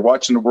that, and you're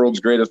watching the world's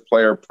greatest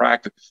player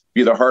practice,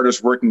 be the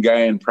hardest working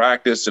guy in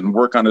practice and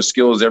work on his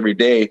skills every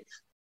day,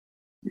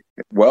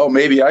 well,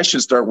 maybe I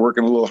should start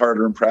working a little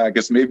harder in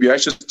practice. Maybe I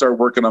should start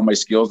working on my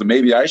skills, and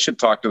maybe I should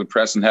talk to the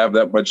press and have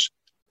that much,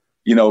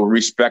 you know,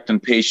 respect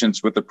and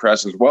patience with the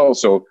press as well.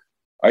 So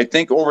I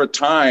think over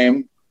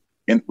time,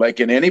 like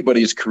in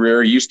anybody's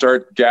career, you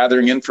start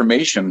gathering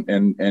information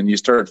and you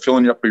start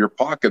filling up your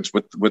pockets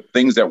with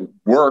things that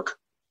work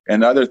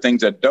and other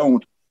things that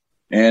don't.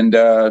 And,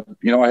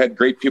 you know, I had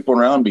great people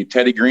around me.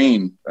 Teddy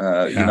Green,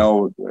 you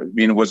know, I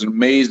mean, was an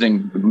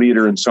amazing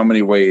leader in so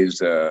many ways.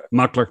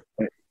 Muckler.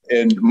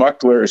 And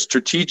Muckler,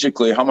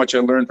 strategically, how much I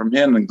learned from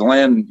him, and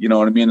Glenn, you know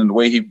what I mean, and the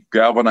way he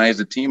galvanized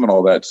the team and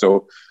all that.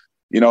 So,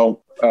 you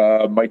know,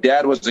 my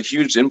dad was a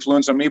huge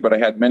influence on me, but I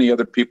had many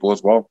other people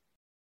as well.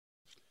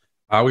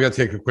 We got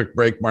to take a quick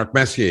break. Mark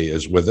Messier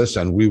is with us,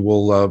 and we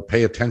will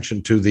pay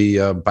attention to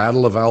the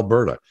Battle of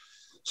Alberta,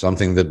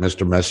 something that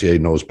Mr. Messier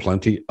knows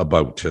plenty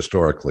about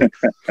historically.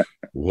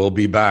 We'll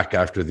be back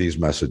after these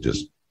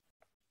messages.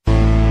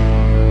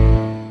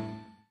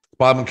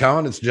 Bob and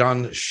Cowan, it's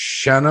John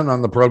Shannon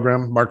on the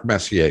program. Mark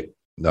Messier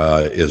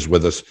is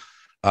with us.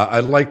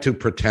 I'd like to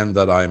pretend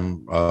that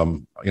I'm,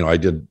 you know, I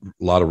did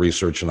a lot of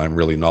research and I'm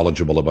really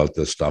knowledgeable about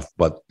this stuff,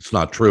 but it's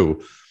not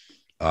true.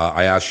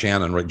 I asked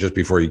Shannon right just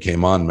before you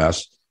came on,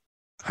 Mess,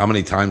 How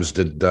many times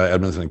did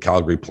Edmonton and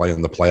Calgary play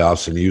in the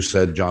playoffs? And you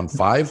said, John,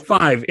 5?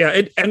 5.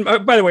 Yeah. And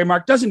by the way,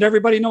 Mark, doesn't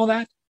everybody know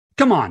that?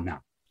 Come on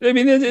now. I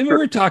mean,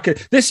 we're talking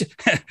this,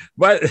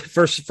 but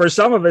for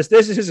some of us,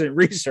 this isn't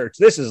research.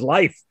 This is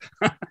life.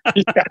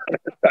 Yeah,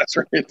 that's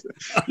right.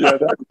 Yeah.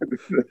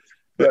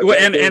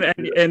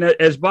 And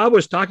as Bob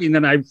was talking,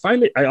 then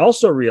I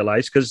also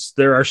realized, because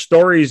there are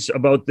stories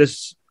about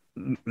this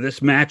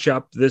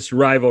matchup, this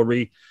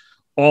rivalry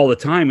all the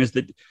time, is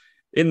that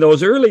in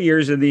those early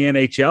years in the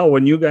NHL,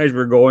 when you guys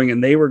were going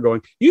and they were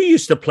going, you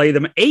used to play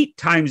them 8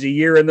 times a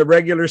year in the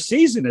regular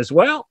season as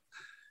well.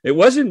 It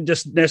wasn't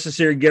just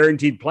necessary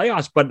guaranteed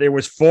playoffs, but there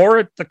was 4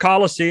 at the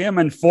Coliseum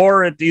and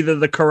 4 at either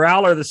the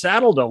Corral or the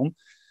Saddle Dome.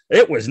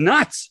 It was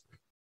nuts.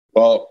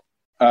 Well,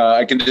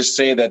 I can just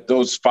say that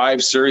those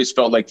 5 series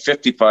felt like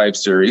 55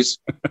 series.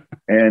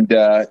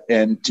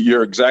 And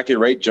you're exactly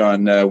right,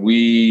 John.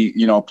 We,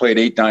 played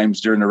 8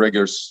 times during the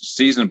regular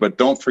season, but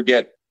don't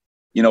forget,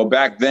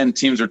 back then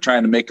teams were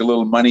trying to make a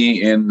little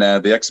money in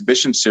the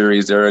exhibition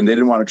series there, and they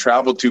didn't want to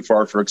travel too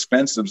far for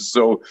expensive.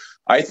 So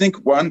I think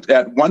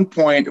at one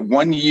point,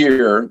 one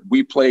year,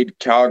 we played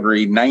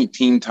Calgary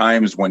 19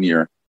 times one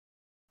year.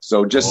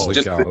 So just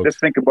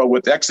think about,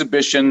 with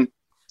exhibition,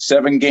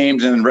 7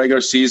 games in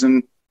regular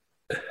season.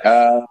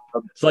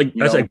 It's like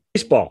that's like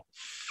baseball.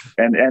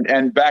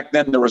 And back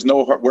then there was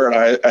nowhere,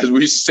 as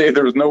we say,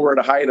 there was nowhere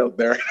to hide out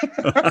there.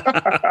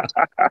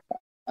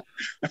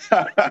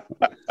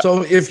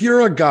 So if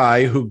you're a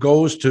guy who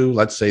goes to,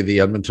 let's say, the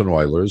Edmonton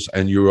Oilers,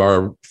 and you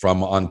are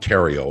from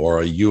Ontario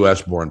or a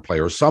U.S. born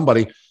player,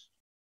 somebody,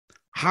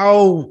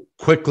 how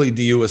quickly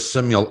do you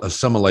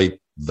assimilate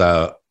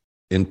the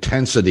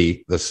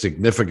intensity, the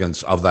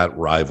significance of that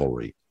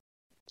rivalry?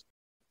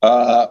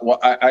 Well,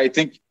 I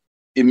think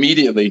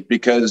immediately,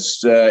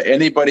 because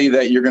anybody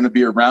that you're going to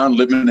be around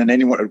living in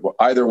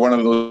either one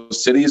of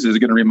those cities is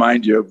going to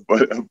remind you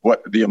of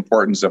what the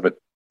importance of it.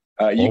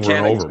 You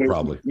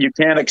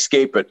can't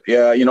escape it.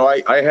 Yeah,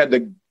 I had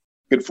the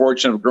good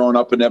fortune of growing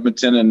up in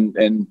Edmonton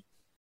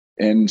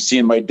and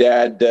seeing my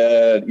dad,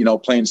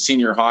 playing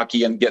senior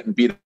hockey and getting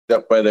beat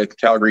up by the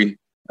Calgary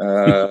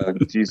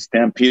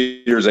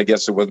Stampeders, I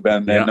guess it would have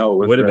been. Yeah, no,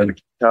 would have been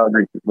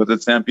Calgary. Was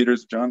it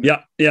Stampeders, John?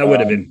 Yeah, it would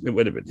have been. It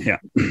would have been. Yeah,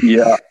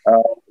 yeah.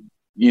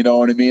 You know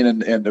what I mean?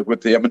 And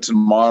with the Edmonton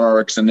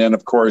Monarchs, and then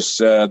of course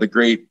the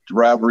great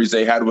rivalries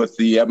they had with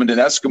the Edmonton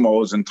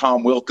Eskimos and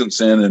Tom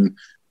Wilkinson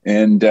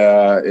and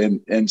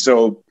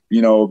so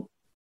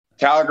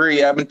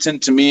Calgary, Edmonton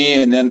to me,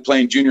 and then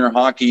playing junior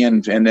hockey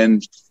and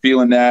then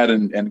feeling that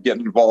and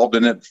getting involved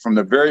in it from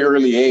the very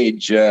early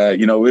age,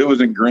 it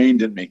was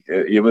ingrained in me.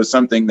 It was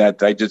something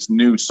that I just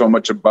knew so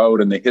much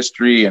about, and the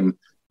history and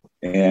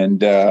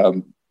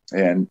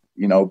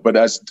but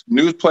as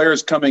new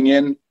players coming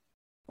in,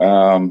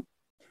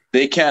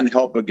 they can't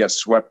help but get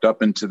swept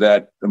up into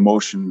that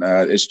emotion.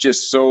 It's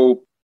just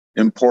so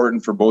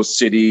important for both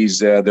cities.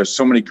 There's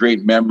so many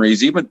great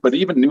memories, even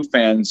new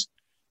fans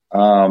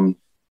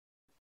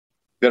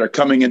that are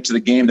coming into the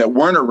game that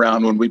weren't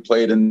around when we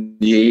played in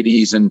the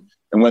 80s and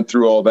went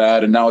through all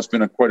that. And now it's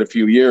been quite a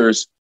few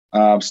years.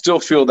 Still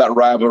feel that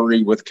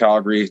rivalry with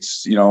Calgary.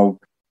 It's,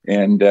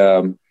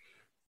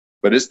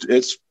 but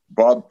it's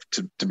Bob,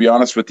 to be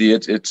honest with you,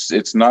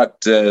 it's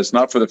not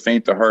for the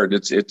faint of heart.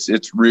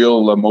 It's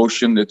real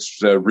emotion.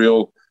 It's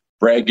real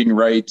bragging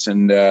rights.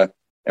 And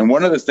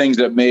one of the things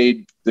that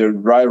made the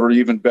rivalry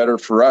even better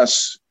for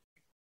us,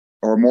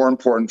 or more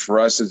important for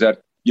us, is that,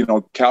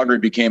 Calgary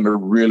became a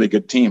really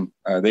good team.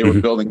 They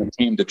were building a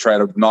team to try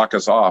to knock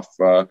us off.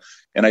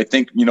 And I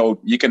think,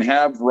 you can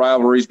have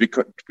rivalries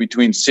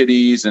between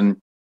cities and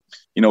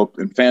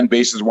fan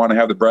bases want to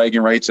have the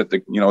bragging rights at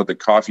the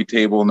coffee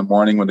table in the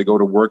morning when they go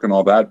to work and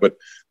all that. But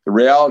the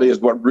reality is,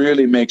 what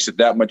really makes it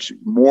that much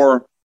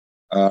more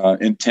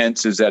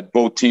intense is that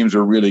both teams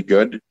are really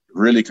good,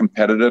 really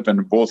competitive,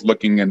 and both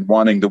looking and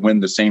wanting to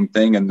win the same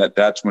thing. And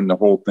that's when the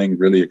whole thing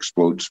really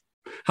explodes.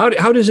 How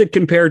does it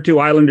compare to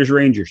Islanders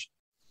Rangers?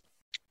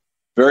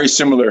 Very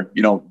similar,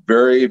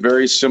 very,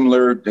 very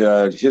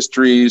similar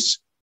histories.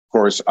 Of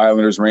course,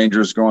 Islanders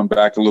Rangers going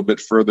back a little bit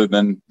further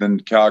than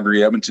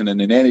Calgary, Edmonton,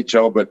 and in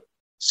NHL, but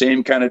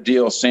same kind of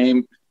deal,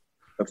 same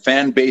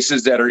fan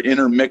bases that are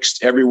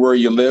intermixed everywhere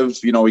you live.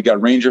 We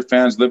got Ranger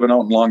fans living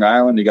out in Long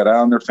Island. You got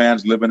Islander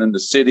fans living in the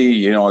city.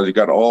 You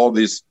got all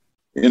this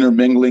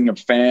intermingling of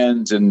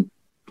fans, and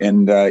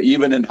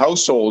even in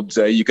households,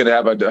 you could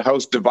have a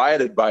house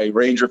divided by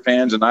Ranger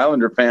fans and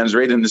Islander fans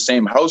right in the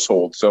same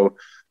household. So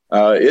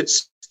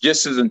it's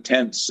just as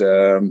intense,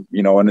 and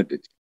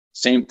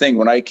same thing.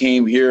 When I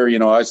came here,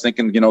 I was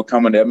thinking,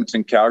 coming to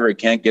Edmonton, Calgary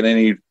can't get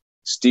any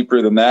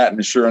steeper than that.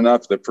 And sure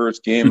enough, the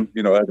first game,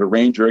 as a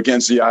Ranger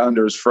against the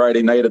Islanders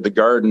Friday night at the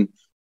Garden,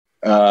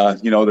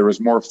 there was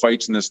more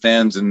fights in the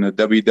stands in the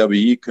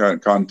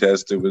WWE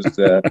contest. It was,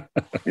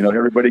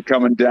 everybody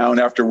coming down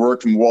after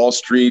work from Wall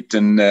Street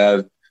and,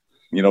 a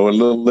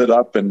little lit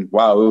up, and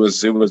wow, it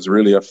was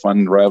really a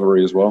fun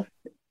rivalry as well.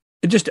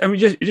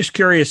 Just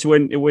curious,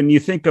 when you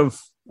think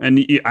of,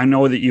 and I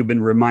know that you've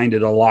been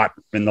reminded a lot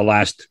in the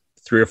last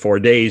 3 or 4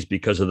 days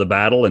because of the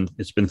battle, and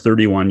it's been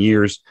 31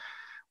 years.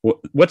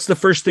 What's the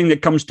first thing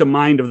that comes to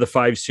mind of the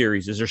 5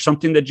 series? Is there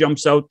something that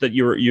jumps out that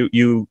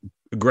you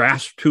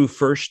grasp to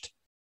first?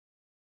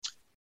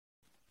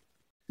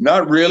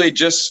 Not really.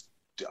 Just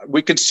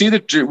we could see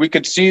the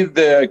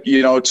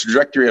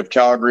trajectory of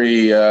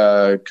Calgary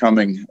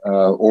coming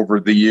over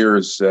the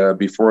years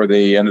before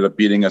they ended up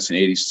beating us in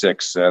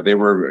 '86. They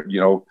were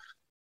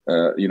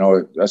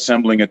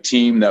assembling a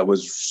team that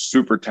was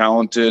super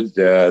talented.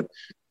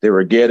 They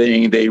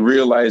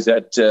realized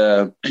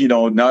that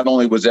not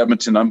only was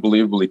Edmonton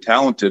unbelievably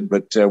talented,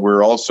 but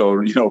we're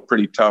also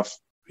pretty tough.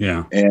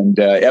 Yeah. And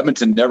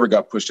Edmonton never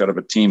got pushed out of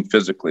a team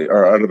physically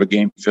or out of a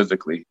game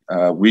physically.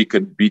 We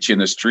could beat you in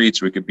the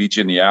streets. We could beat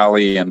you in the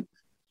alley. And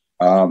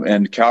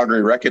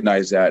Calgary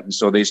recognized that. And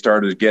so they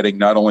started getting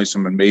not only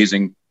some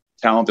amazing,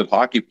 talented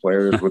hockey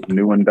players with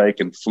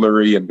Nieuwendyk and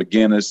Fleury and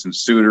McGinnis and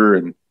Suter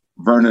and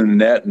Vernon and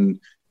Net. And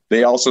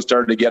they also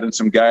started getting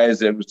some guys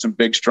that were some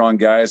big, strong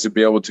guys to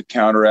be able to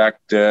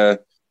counteract,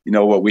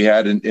 what we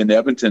had in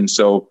Edmonton.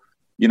 So,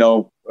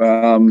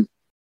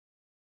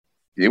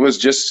 it was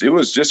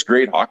just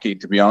great hockey,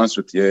 to be honest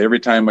with you. Every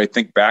time I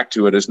think back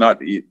to it, it's not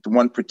the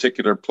one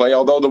particular play.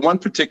 Although the one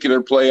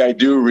particular play I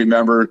do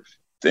remember,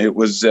 it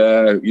was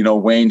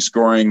Wayne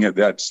scoring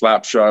that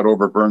slap shot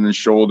over Vernon's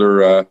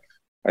shoulder.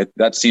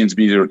 That seems to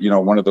be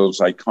one of those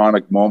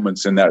iconic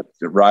moments in that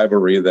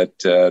rivalry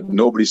that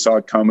nobody saw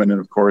it coming, and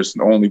of course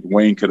only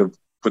Wayne could have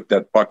put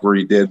that puck where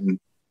he did and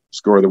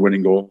score the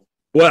winning goal.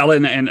 Well,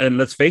 and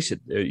let's face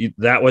it,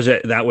 that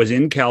was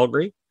in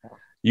Calgary.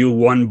 You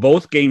won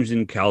both games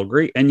in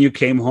Calgary, and you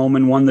came home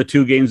and won the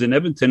 2 games in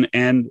Edmonton.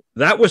 And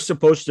that was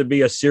supposed to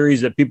be a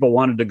series that people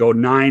wanted to go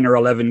 9 or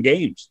 11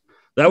 games.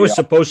 That was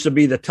supposed to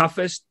be the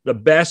toughest, the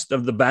best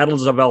of the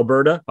battles of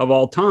Alberta of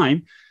all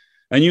time.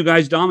 And you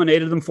guys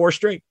dominated them 4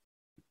 straight.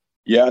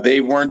 Yeah,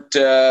 they weren't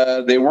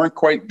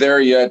quite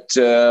there yet,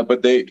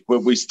 but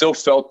we still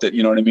felt it.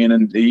 You know what I mean?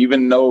 And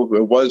even though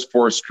it was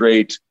 4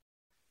 straight,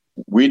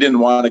 we didn't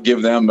want to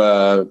give them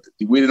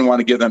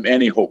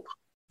any hope.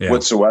 Yeah.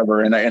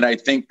 Whatsoever. And I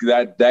think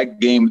that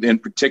game in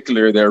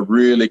particular there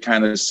really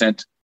kind of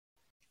sent,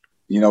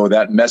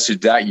 that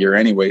message that year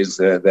anyways,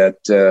 that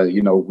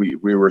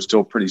we were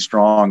still pretty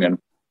strong. And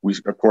we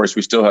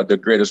still had the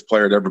greatest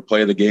player to ever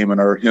play the game in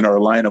our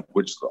lineup,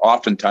 which is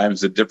oftentimes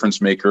the difference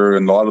maker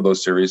in a lot of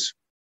those series.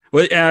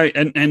 Well,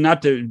 and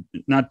not to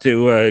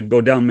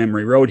go down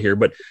memory road here,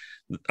 but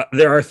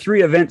there are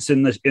 3 events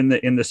in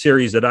the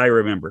series that I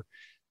remember.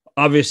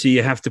 Obviously,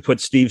 you have to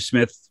put Steve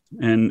Smith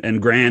and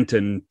Grant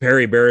and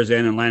Perry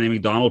Berezan and Lanny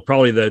McDonald,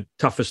 probably the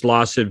toughest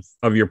loss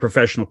of your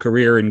professional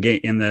career in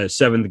the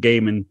 7th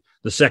game in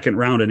the second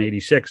round in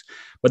 '86.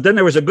 But then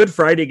there was a Good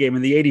Friday game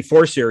in the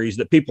 '84 series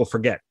that people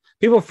forget.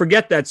 People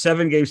forget that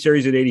 7-game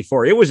series in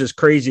 '84. It was as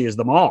crazy as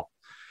them all.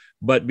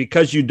 But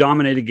because you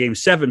dominated Game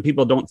 7,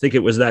 people don't think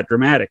it was that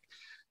dramatic.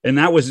 And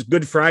that was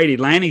Good Friday.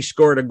 Lanny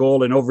scored a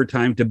goal in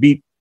overtime to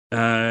beat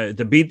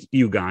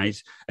you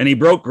guys, and he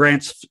broke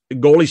Grant's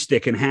goalie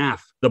stick in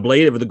half. The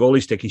blade of the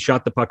goalie stick, he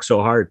shot the puck so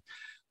hard,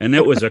 and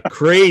that was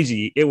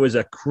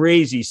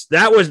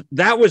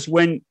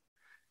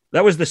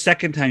that was the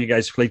second time you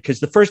guys played, because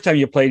the first time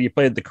you played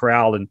at the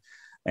Corral,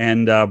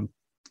 and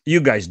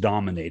you guys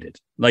dominated.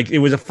 Like, it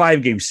was a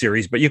 5-game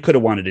series, but you could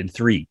have won it in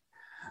 3.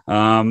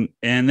 But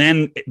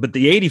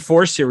the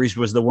 '84 series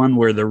was the one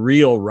where the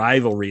real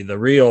rivalry, the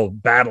real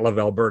Battle of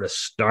Alberta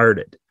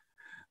started,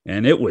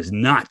 and it was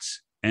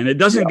nuts. And it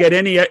doesn't get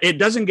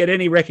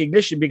any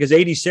recognition because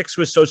 '86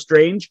 was so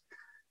strange,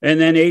 and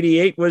then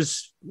 '88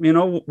 was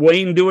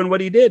Wayne doing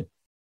what he did.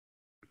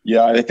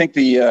 Yeah, I think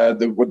the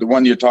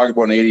one you're talking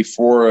about in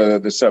 '84,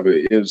 the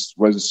 7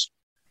 was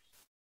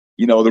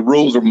the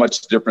rules are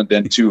much different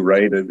then too,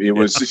 right? It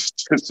was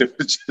just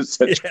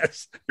such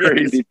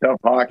crazy tough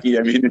hockey.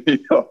 I mean,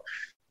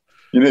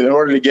 in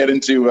order to get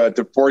into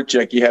to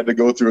forecheck, you had to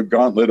go through a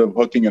gauntlet of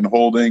hooking and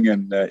holding,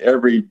 and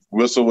every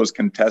whistle was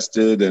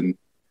contested. And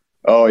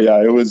oh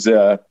yeah, it was.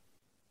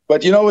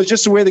 But it was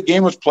just the way the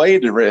game was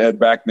played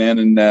back then.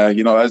 And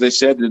as I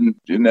said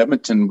in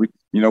Edmonton,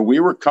 we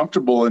were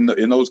comfortable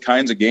in those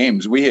kinds of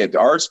games. We had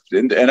ours,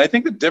 and I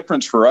think the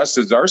difference for us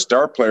is our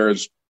star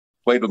players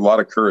played with a lot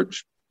of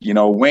courage.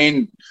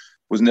 Wayne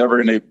was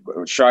never going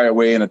to shy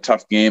away in a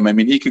tough game. I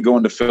mean, he could go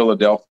into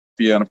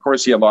Philadelphia, and of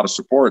course, he had a lot of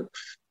support.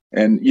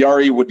 And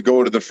Yari would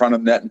go to the front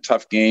of net in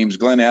tough games.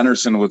 Glenn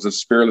Anderson was the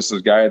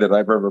fearlessest guy that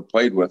I've ever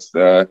played with.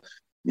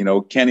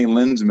 Kenny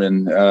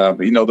Linsman,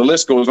 the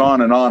list goes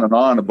on and on and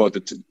on about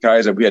the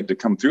guys that we had to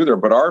come through there.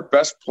 But our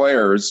best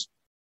players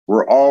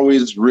were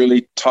always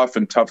really tough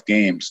in tough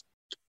games.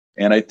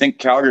 And I think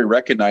Calgary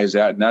recognized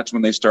that. And that's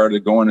when they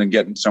started going and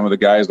getting some of the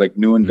guys like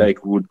Nieuwendyk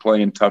who would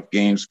play in tough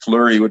games.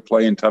 Fleury would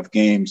play in tough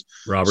games.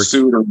 Robert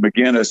Suter,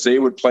 McGinnis, they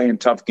would play in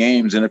tough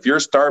games. And if your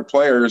star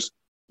players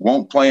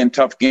won't play in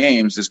tough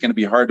games, it's going to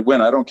be hard to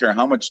win. I don't care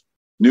how much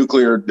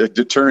nuclear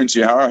deterrence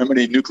you have, how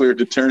many nuclear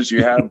deterrents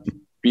you have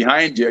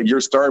behind you.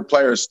 Your star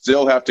players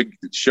still have to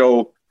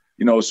show,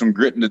 some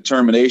grit and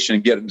determination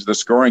and get into the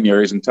scoring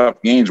areas in tough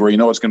games where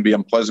it's going to be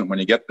unpleasant when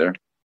you get there.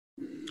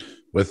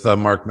 with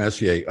Mark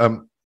Messier.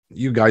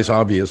 You guys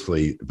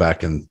obviously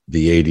back in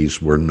the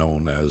 80s were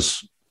known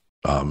as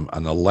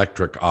an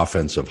electric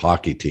offensive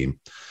hockey team,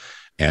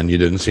 and you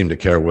didn't seem to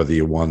care whether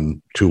you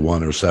won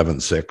 2-1 or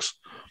 7-6.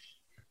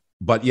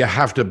 But you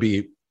have to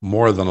be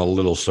more than a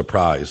little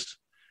surprised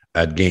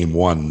at game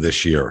one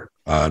this year,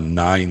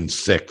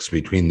 9-6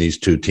 between these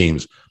two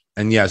teams.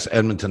 And yes,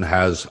 Edmonton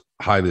has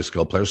highly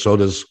skilled players, so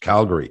does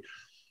Calgary.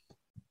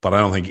 But I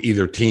don't think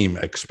either team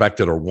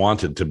expected or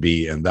wanted to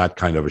be in that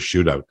kind of a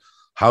shootout.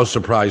 How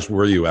surprised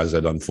were you as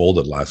it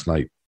unfolded last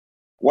night?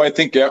 Well, I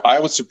think I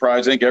was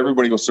surprised. I think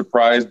everybody was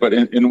surprised, but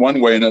in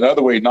one way and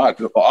another way, not.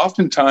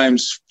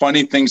 Oftentimes,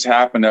 funny things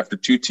happen after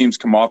two teams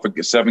come off a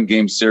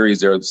 7-game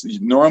series.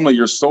 Normally,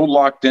 you're so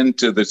locked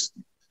into this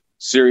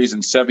series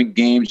in 7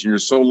 games, and you're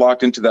so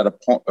locked into that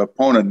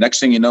opponent. Next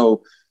thing you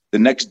know, the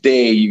next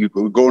day, you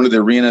go into the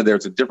arena,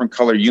 there's a different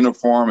color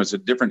uniform. It's a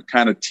different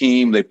kind of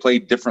team. They play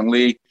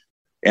differently.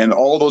 And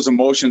all those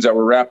emotions that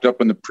were wrapped up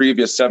in the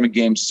previous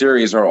 7-game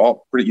series are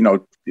all pretty,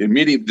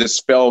 immediately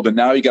dispelled. And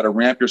now you got to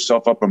ramp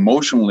yourself up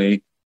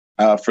emotionally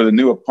for the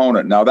new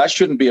opponent. Now that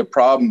shouldn't be a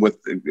problem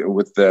with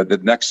the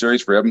next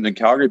series for Edmonton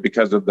Calgary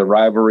because of the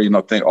rivalry,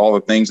 all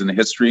the things in the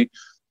history.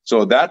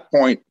 So that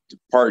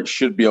part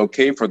should be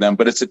okay for them.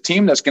 But it's a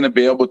team that's going to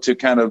be able to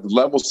kind of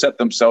level set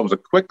themselves a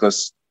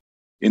quickness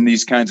in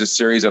these kinds of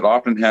series that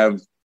often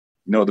have,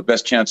 the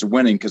best chance of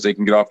winning because they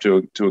can get off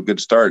to a good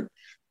start.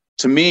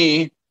 To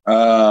me,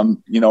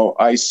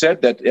 I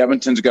said that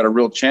Edmonton's got a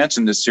real chance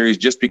in this series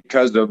just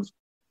because of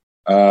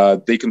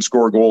they can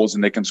score goals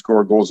and they can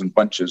score goals in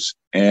bunches,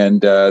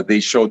 and they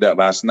showed that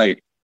last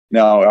night.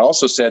 Now, I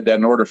also said that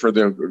in order for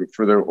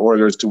the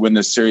Oilers to win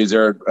this series,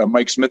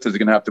 Mike Smith is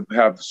going to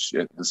have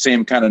the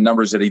same kind of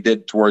numbers that he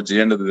did towards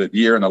the end of the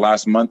year in the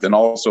last month, and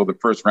also the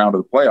first round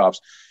of the playoffs.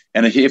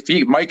 And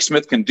if Mike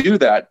Smith can do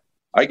that,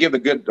 I give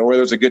the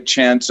Oilers a good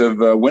chance of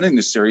winning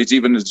the series,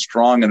 even as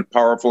strong and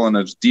powerful and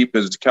as deep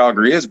as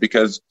Calgary is,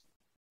 because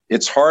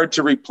it's hard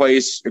to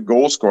replace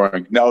goal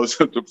scoring. Now,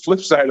 the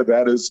flip side of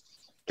that is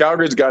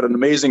Calgary's got an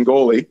amazing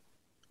goalie.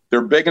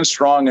 They're big and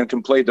strong and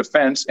can play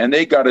defense, and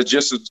they got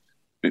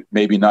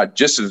maybe not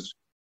just as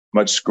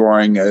much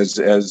scoring as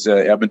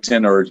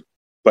Edmonton,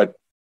 but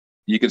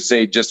you could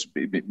say just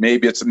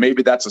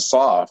maybe that's a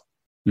soft.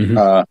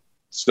 Mm-hmm.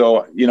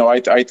 So,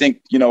 I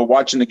think,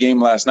 watching the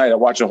game last night, I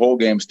watched the whole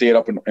game, stayed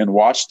up and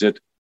watched it.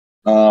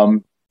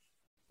 I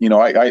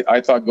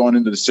thought going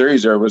into the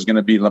series there was going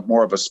to be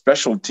more of a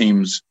special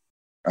teams.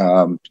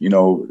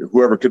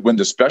 Whoever could win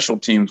the special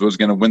teams was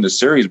going to win the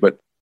series. But,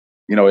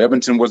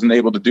 Edmonton wasn't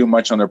able to do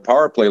much on their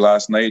power play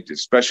last night,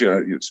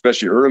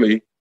 especially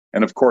early.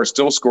 And, of course,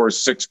 still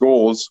scores 6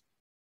 goals.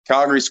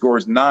 Calgary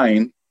scores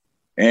 9.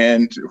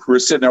 And we're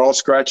sitting there all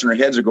scratching our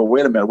heads and go,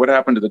 wait a minute, what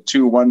happened to the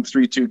 2-1,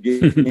 3-2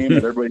 game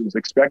that everybody was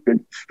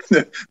expecting?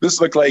 This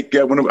looked like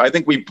when I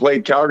think we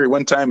played Calgary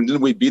one time, and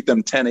didn't we beat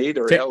them 10-8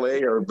 or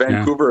LA or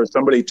Vancouver or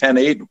somebody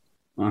 10-8?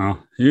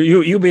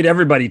 You beat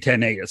everybody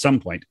 10-8 at some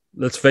point.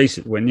 Let's face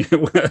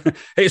it.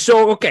 Hey,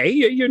 so, okay,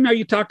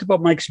 you talked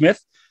about Mike Smith.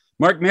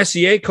 Mark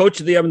Messier, coach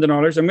of the Edmonton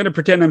Oilers. I'm going to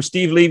pretend I'm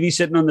Steve Levy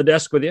sitting on the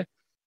desk with you,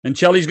 and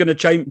Chelly's going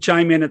to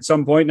chime in at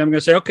some point, and I'm going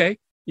to say, okay,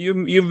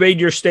 you've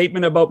made your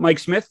statement about Mike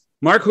Smith.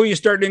 Mark, who you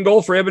starting in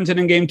goal for Edmonton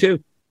in game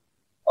 2?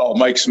 Oh,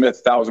 Mike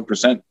Smith,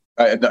 1,000%.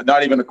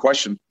 Not even a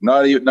question.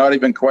 Not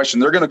even question.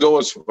 They're going to go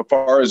as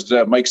far as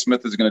Mike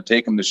Smith is going to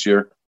take them this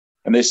year.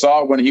 And they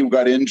saw when he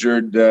got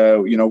injured,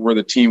 where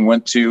the team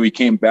went to. He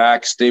came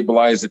back,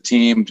 stabilized the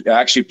team,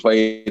 actually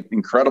played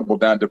incredible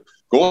down to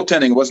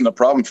goaltending. Wasn't a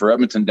problem for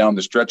Edmonton down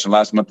the stretch in the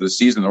last month of the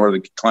season in order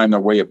to climb their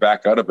way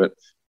back out of it.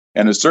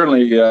 And it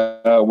certainly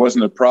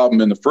wasn't a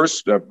problem in the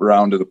first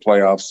round of the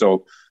playoffs.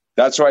 So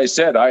that's why I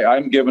said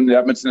I'm giving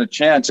Edmonton a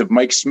chance. If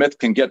Mike Smith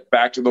can get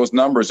back to those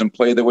numbers and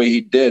play the way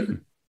he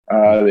did,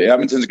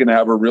 Edmonton's going to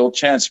have a real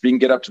chance. If he can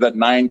get up to that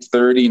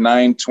 930,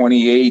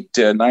 928,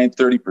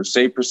 930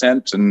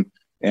 percent.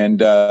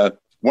 And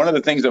one of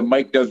the things that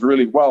Mike does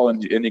really well,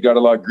 and he got a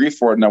lot of grief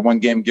for it in that one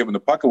game giving the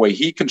puck away,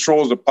 he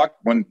controls the puck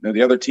when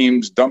the other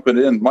teams dump it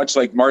in, much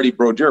like Marty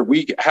Brodeur.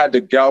 We had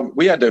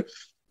to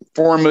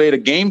formulate a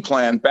game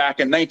plan back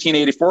in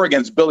 1984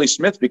 against Billy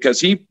Smith because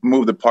he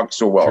moved the puck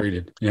so well.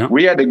 Yeah.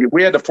 We had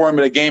to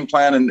formulate a game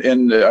plan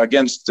in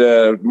against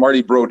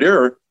Marty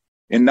Brodeur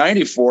in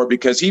 94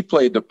 because he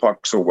played the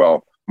puck so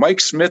well. Mike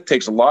Smith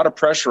takes a lot of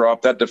pressure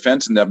off that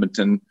defense in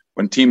Edmonton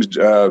when teams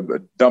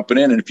dump it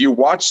in. And if you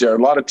watch there,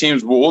 a lot of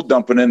teams will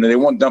dump it in and they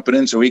won't dump it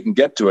in so he can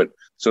get to it,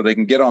 so they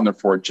can get on their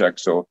forward check.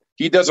 So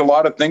he does a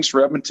lot of things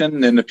for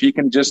Edmonton. And if he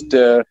can just,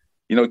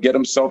 get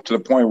himself to the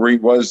point where he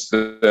was,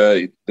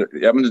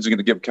 Edmonton's going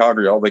to give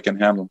Calgary all they can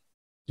handle.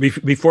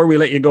 Before we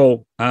let you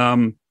go,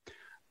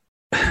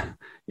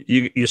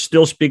 you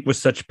still speak with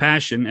such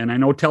passion, and I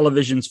know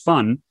television's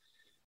fun,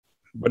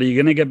 but are you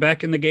going to get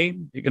back in the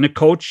game? You're going to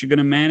coach, you're going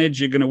to manage,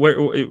 you're going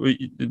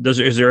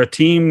to, is there a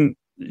team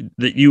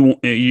that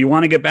you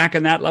want to get back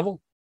in that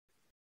level?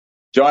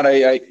 John,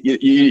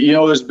 you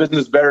know this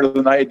business better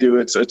than I do.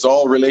 It's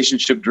all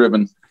relationship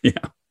driven. Yeah.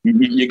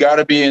 You got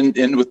to be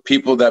in with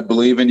people that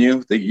believe in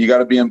you. You got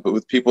to be in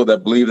with people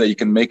that believe that you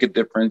can make a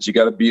difference. You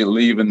got to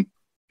believe in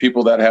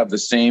people that have the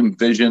same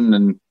vision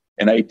and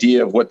an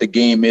idea of what the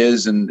game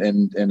is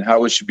and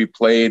how it should be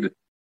played.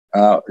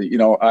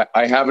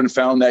 I haven't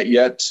found that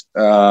yet.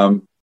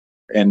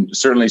 And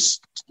certainly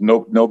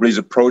nobody's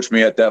approached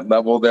me at that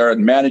level there.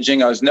 And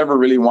managing, I was never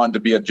really wanted to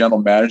be a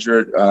general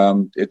manager.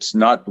 It's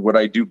not what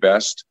I do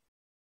best.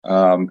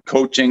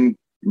 Coaching,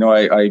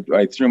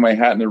 I threw my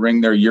hat in the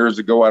ring there years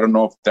ago. I don't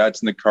know if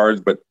that's in the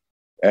cards, but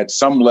at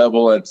some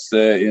level, it's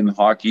in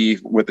hockey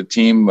with the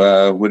team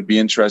would be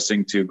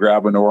interesting to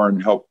grab an oar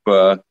and help,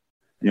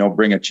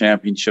 bring a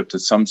championship to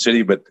some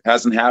city, but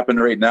hasn't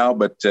happened right now.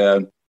 But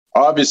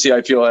obviously,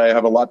 I feel I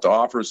have a lot to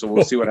offer, so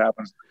we'll see what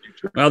happens in the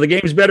future. Well, the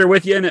game's better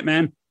with you in it,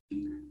 man.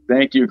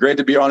 Thank you. Great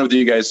to be on with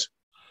you guys.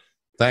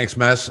 Thanks,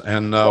 Mess.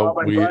 And I'm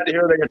glad to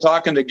hear that you're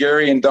talking to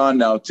Gary and Don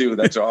now, too.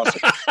 That's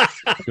awesome.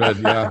 Good,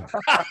 yeah.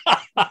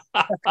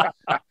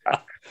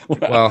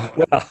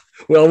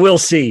 Well, we'll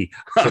see.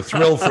 It's a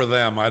thrill for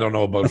them. I don't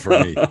know about for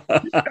me.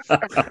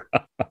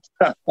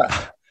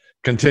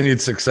 Continued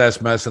success,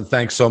 Mess, and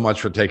thanks so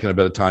much for taking a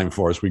bit of time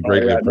for us. We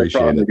greatly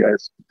appreciate it.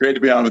 Guys. Great to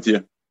be on with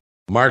you.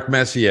 Mark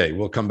Messier,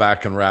 we'll come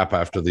back and wrap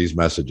after these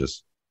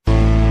messages.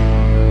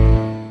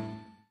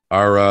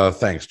 Our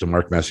thanks to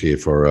Mark Messier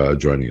for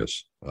joining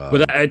us.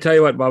 But I tell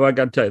you what, Bob, I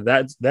got to tell you,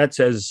 that's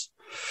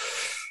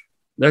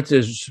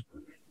as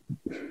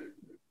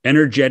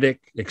energetic,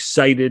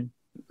 excited.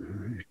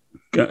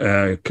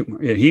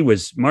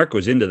 Mark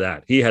was into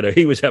that.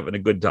 He was having a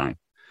good time.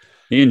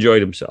 He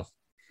enjoyed himself.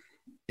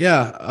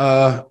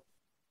 Yeah.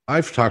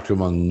 I've talked to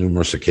him on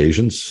numerous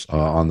occasions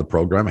on the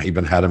program. I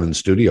even had him in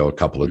studio a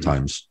couple of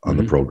times on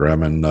the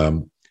program,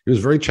 and he was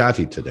very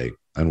chatty today,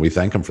 and we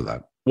thank him for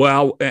that.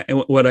 Well,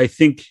 what I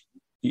think,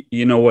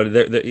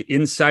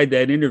 inside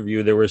that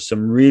interview, there were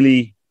some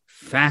really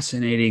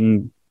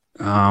fascinating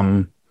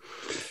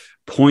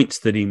points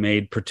that he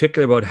made,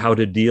 particularly about how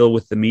to deal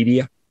with the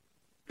media.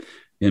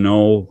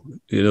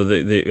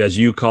 As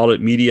you call it,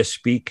 media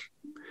speak.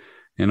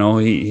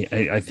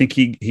 I think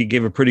he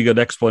gave a pretty good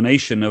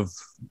explanation of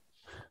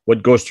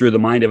what goes through the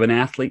mind of an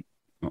athlete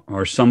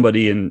or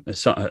somebody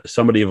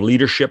of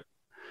leadership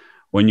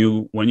when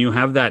you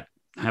have that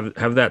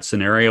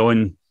scenario.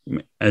 And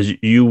as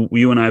you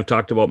and I have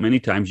talked about many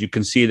times, you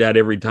can see that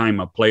every time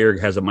a player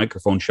has a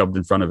microphone shoved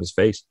in front of his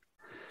face.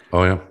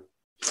 Oh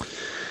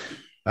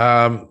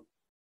yeah.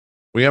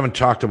 We haven't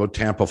talked about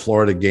Tampa,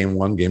 Florida, game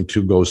 1. Game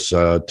 2 goes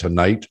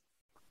tonight.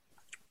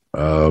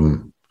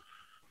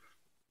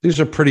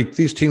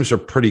 These teams are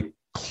pretty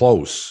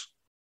close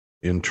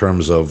in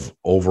terms of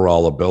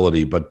overall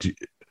ability, but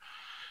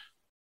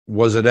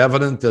was it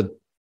evident that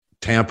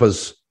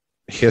Tampa's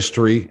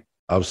history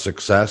of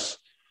success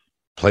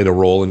played a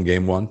role in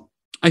game 1?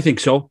 I think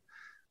so.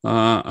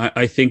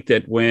 I think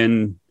that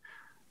when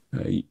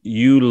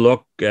you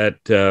look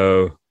at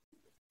the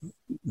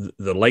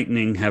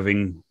Lightning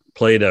having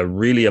played a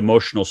really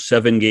emotional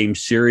 7-game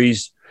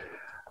series,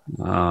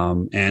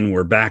 and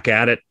we're back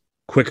at it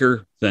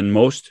quicker than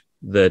most,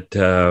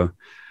 that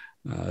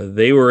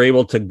they were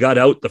able to gut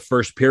out the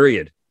first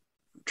period,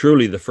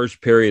 truly the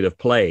first period of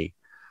play.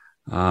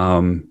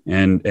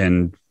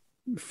 And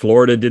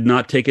Florida did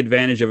not take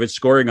advantage of its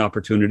scoring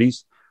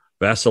opportunities.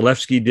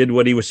 Vasilevsky did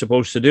what he was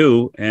supposed to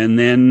do. And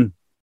then,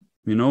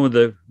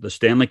 the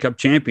Stanley Cup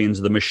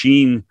champions, the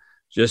machine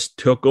just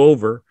took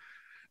over.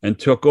 And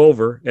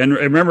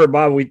remember,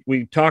 Bob,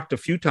 we talked a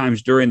few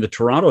times during the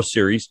Toronto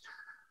series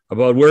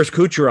about where's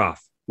Kucherov?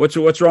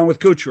 What's wrong with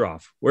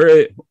Kucherov?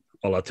 Well,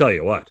 I'll tell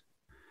you what.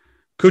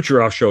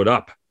 Kucherov showed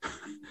up.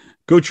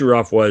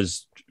 Kucherov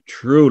was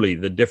truly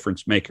the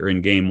difference maker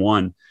in game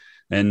 1.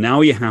 And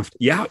now you have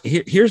to,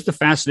 here's the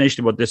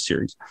fascination about this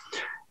series.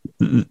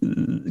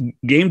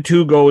 Game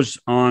 2 goes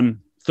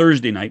on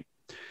Thursday night.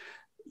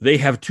 They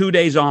have 2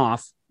 days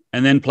off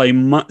and then play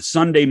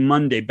Sunday,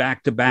 Monday,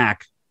 back to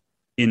back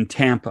in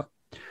Tampa.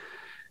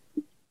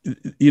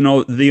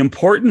 The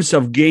importance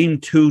of game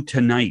 2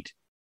 tonight,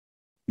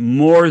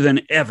 more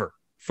than ever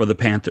for the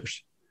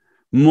Panthers,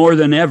 more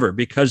than ever,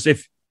 because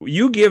if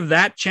you give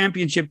that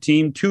championship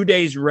team 2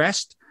 days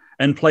rest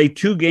and play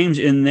 2 games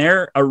in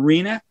their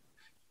arena,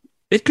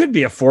 it could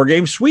be a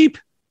 4-game sweep.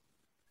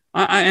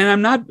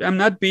 And I'm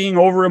not being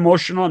over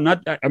emotional.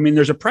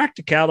 There's a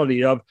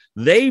practicality of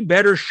they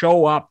better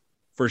show up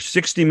for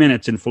 60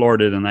 minutes in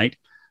Florida tonight.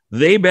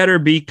 They better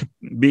be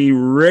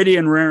ready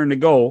and raring to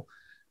go,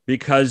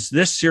 because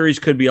this series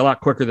could be a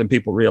lot quicker than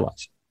people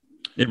realize.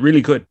 It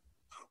really could.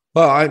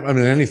 Well,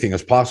 anything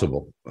is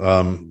possible.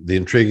 The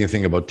intriguing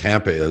thing about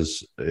Tampa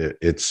is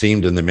it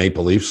seemed in the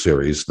Maple Leaf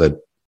series that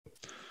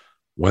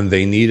when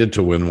they needed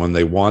to win, when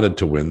they wanted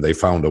to win, they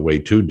found a way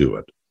to do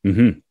it.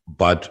 Mm-hmm.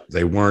 But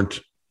they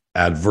weren't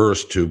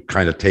adverse to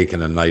kind of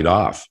taking a night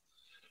off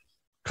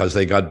because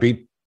they got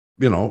beat.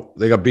 They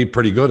got beat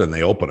pretty good in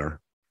the opener.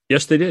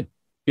 Yes, they did.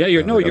 Yeah,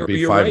 you're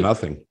beat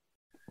 5-0.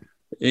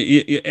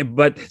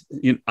 But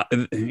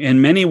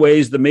in many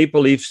ways, the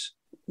Maple Leafs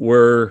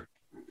were,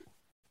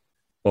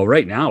 well,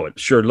 right now it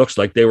sure looks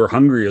like they were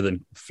hungrier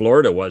than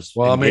Florida was.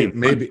 Well,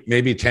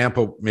 maybe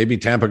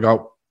Tampa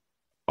got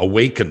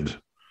awakened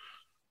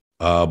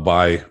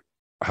by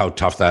how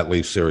tough that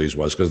Leaf series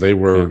was, because they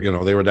were,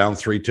 they were down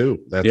 3-2.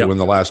 They had to win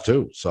the last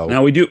two. So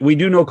now we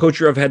do know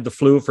Kucherov had the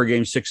flu for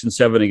game 6 and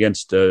 7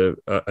 against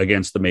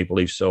the Maple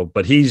Leafs. So,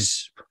 but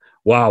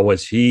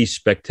was he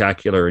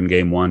spectacular in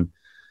game 1?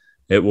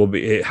 It will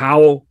be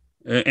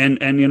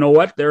and you know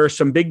what? There are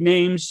some big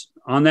names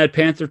on that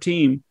Panther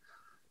team.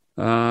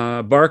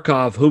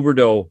 Barkov,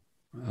 Huberdeau,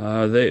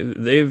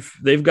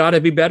 they've got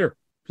to be better.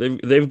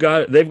 They've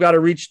got to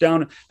reach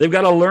down. They've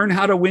got to learn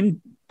how to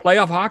win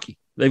playoff hockey.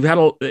 They've had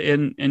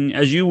and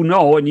as you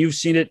know, and you've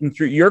seen it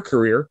through your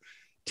career,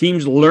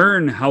 teams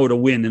learn how to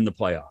win in the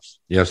playoffs.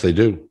 Yes, they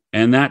do.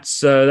 And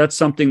that's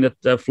something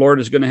that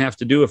Florida is going to have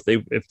to do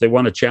if they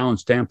want to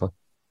challenge Tampa.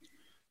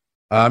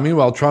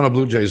 Meanwhile, Toronto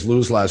Blue Jays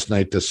lose last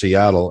night to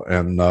Seattle,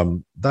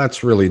 and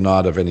that's really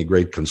not of any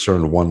great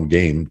concern. One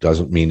game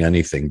doesn't mean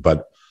anything,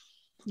 but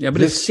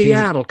it's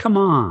Seattle. Come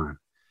on.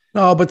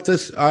 No, but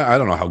I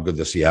don't know how good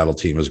the Seattle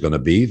team is going to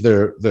be.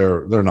 They're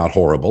not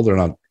horrible. They're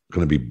not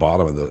going to be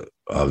bottom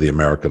of the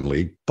American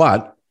League,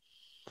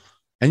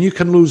 and you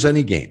can lose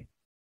any game.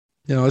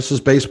 This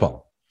is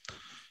baseball.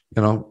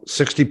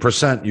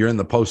 60% you're in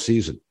the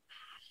postseason.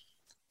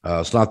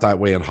 It's not that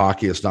way in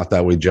hockey. It's not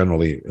that way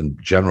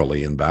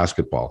generally in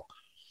basketball.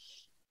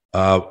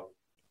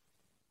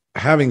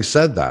 Having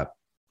said that,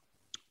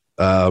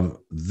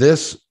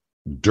 this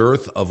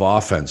dearth of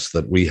offense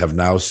that we have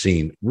now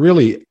seen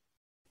really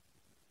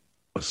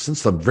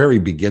since the very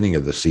beginning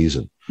of the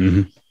season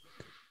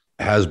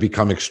has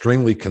become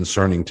extremely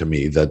concerning to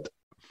me, that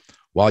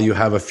while you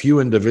have a few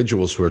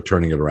individuals who are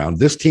turning it around,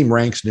 this team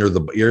ranks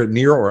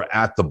near or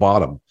at the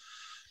bottom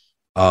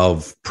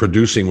of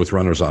producing with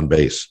runners on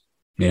base.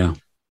 Yeah.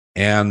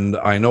 And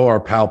I know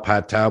our pal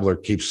Pat Tabler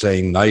keeps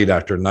saying night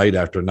after night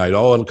after night,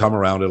 oh, it'll come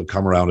around, it'll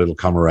come around, it'll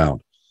come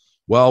around.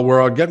 Well,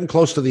 we're getting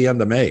close to the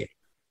end of May,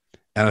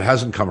 and it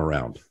hasn't come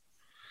around.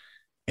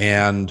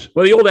 And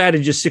well, the old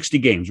adage is 60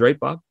 games, right,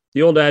 Bob?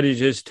 The old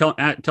adage is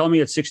tell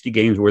me at 60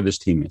 games where this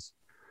team is.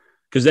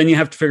 Because then you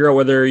have to figure out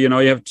whether, you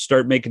have to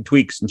start making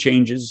tweaks and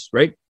changes,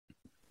 right?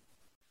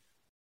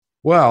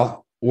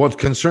 Well, what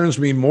concerns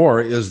me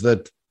more is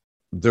that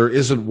there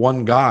isn't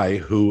one guy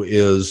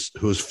who's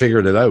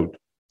figured it out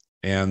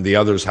and the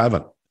others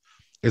haven't.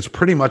 It's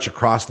pretty much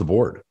across the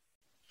board.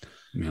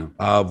 Yeah.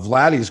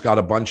 Vladdy's got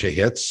a bunch of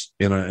hits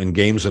in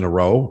games in a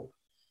row,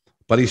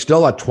 but he's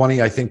still at 20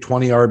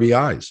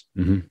 RBIs.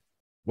 Mm-hmm.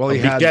 Well,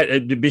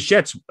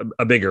 Bichette's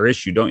a bigger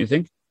issue, don't you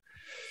think?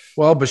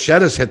 Well,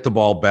 Bichette has hit the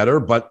ball better,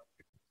 but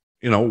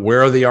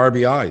where are the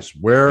RBIs?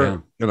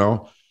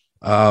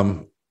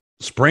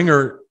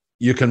 Springer,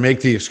 you can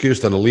make the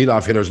excuse that a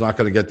leadoff hitter is not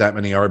going to get that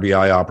many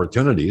RBI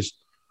opportunities,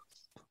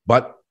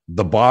 but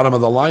the bottom of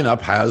the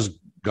lineup has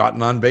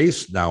gotten on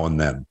base now and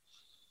then.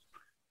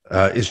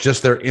 It's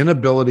just their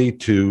inability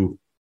to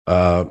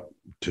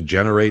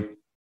generate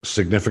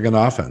significant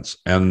offense,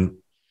 and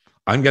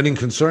I'm getting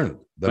concerned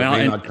that it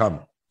may not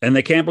come. And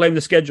they can't blame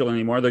the schedule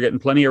anymore. They're getting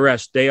plenty of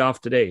rest, day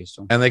off today.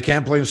 So. And they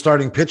can't blame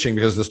starting pitching,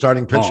 because the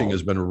starting pitching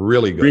has been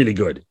really good. Really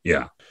good,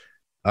 yeah.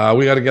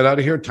 We got to get out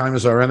of here. Time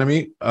is our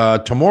enemy.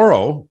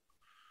 Tomorrow,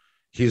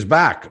 he's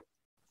back.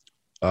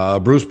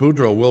 Bruce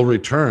Boudreau will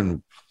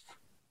return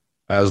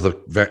as the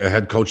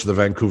head coach of the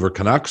Vancouver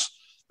Canucks.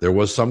 There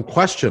was some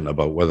question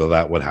about whether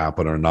that would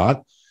happen or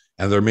not,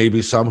 and there may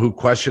be some who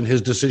question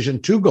his decision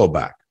to go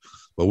back.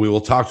 But we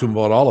will talk to him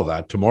about all of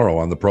that tomorrow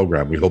on the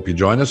program. We hope you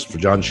join us. For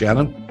John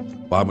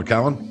Shannon, Bob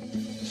McCowan,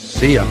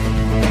 see ya.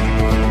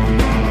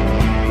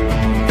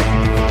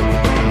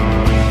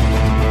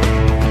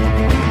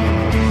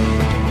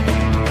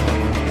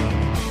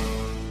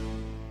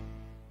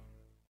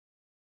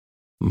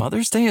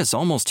 Mother's Day is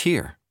almost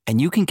here,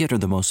 and you can get her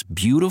the most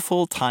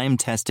beautiful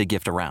time-tested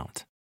gift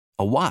around.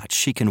 A watch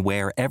she can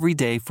wear every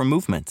day from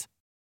Movement.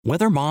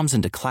 Whether mom's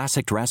into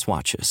classic dress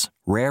watches,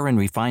 rare and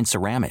refined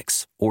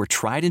ceramics, or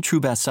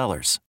tried-and-true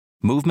bestsellers,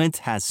 Movement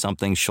has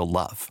something she'll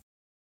love.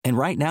 And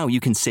right now,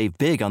 you can save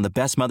big on the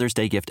best Mother's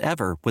Day gift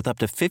ever with up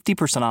to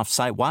 50% off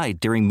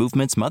site-wide during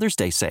Movement's Mother's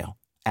Day sale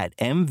at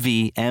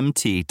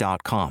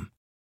MVMT.com.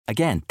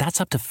 Again, that's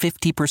up to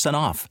 50%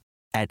 off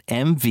at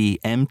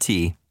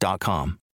MVMT.com.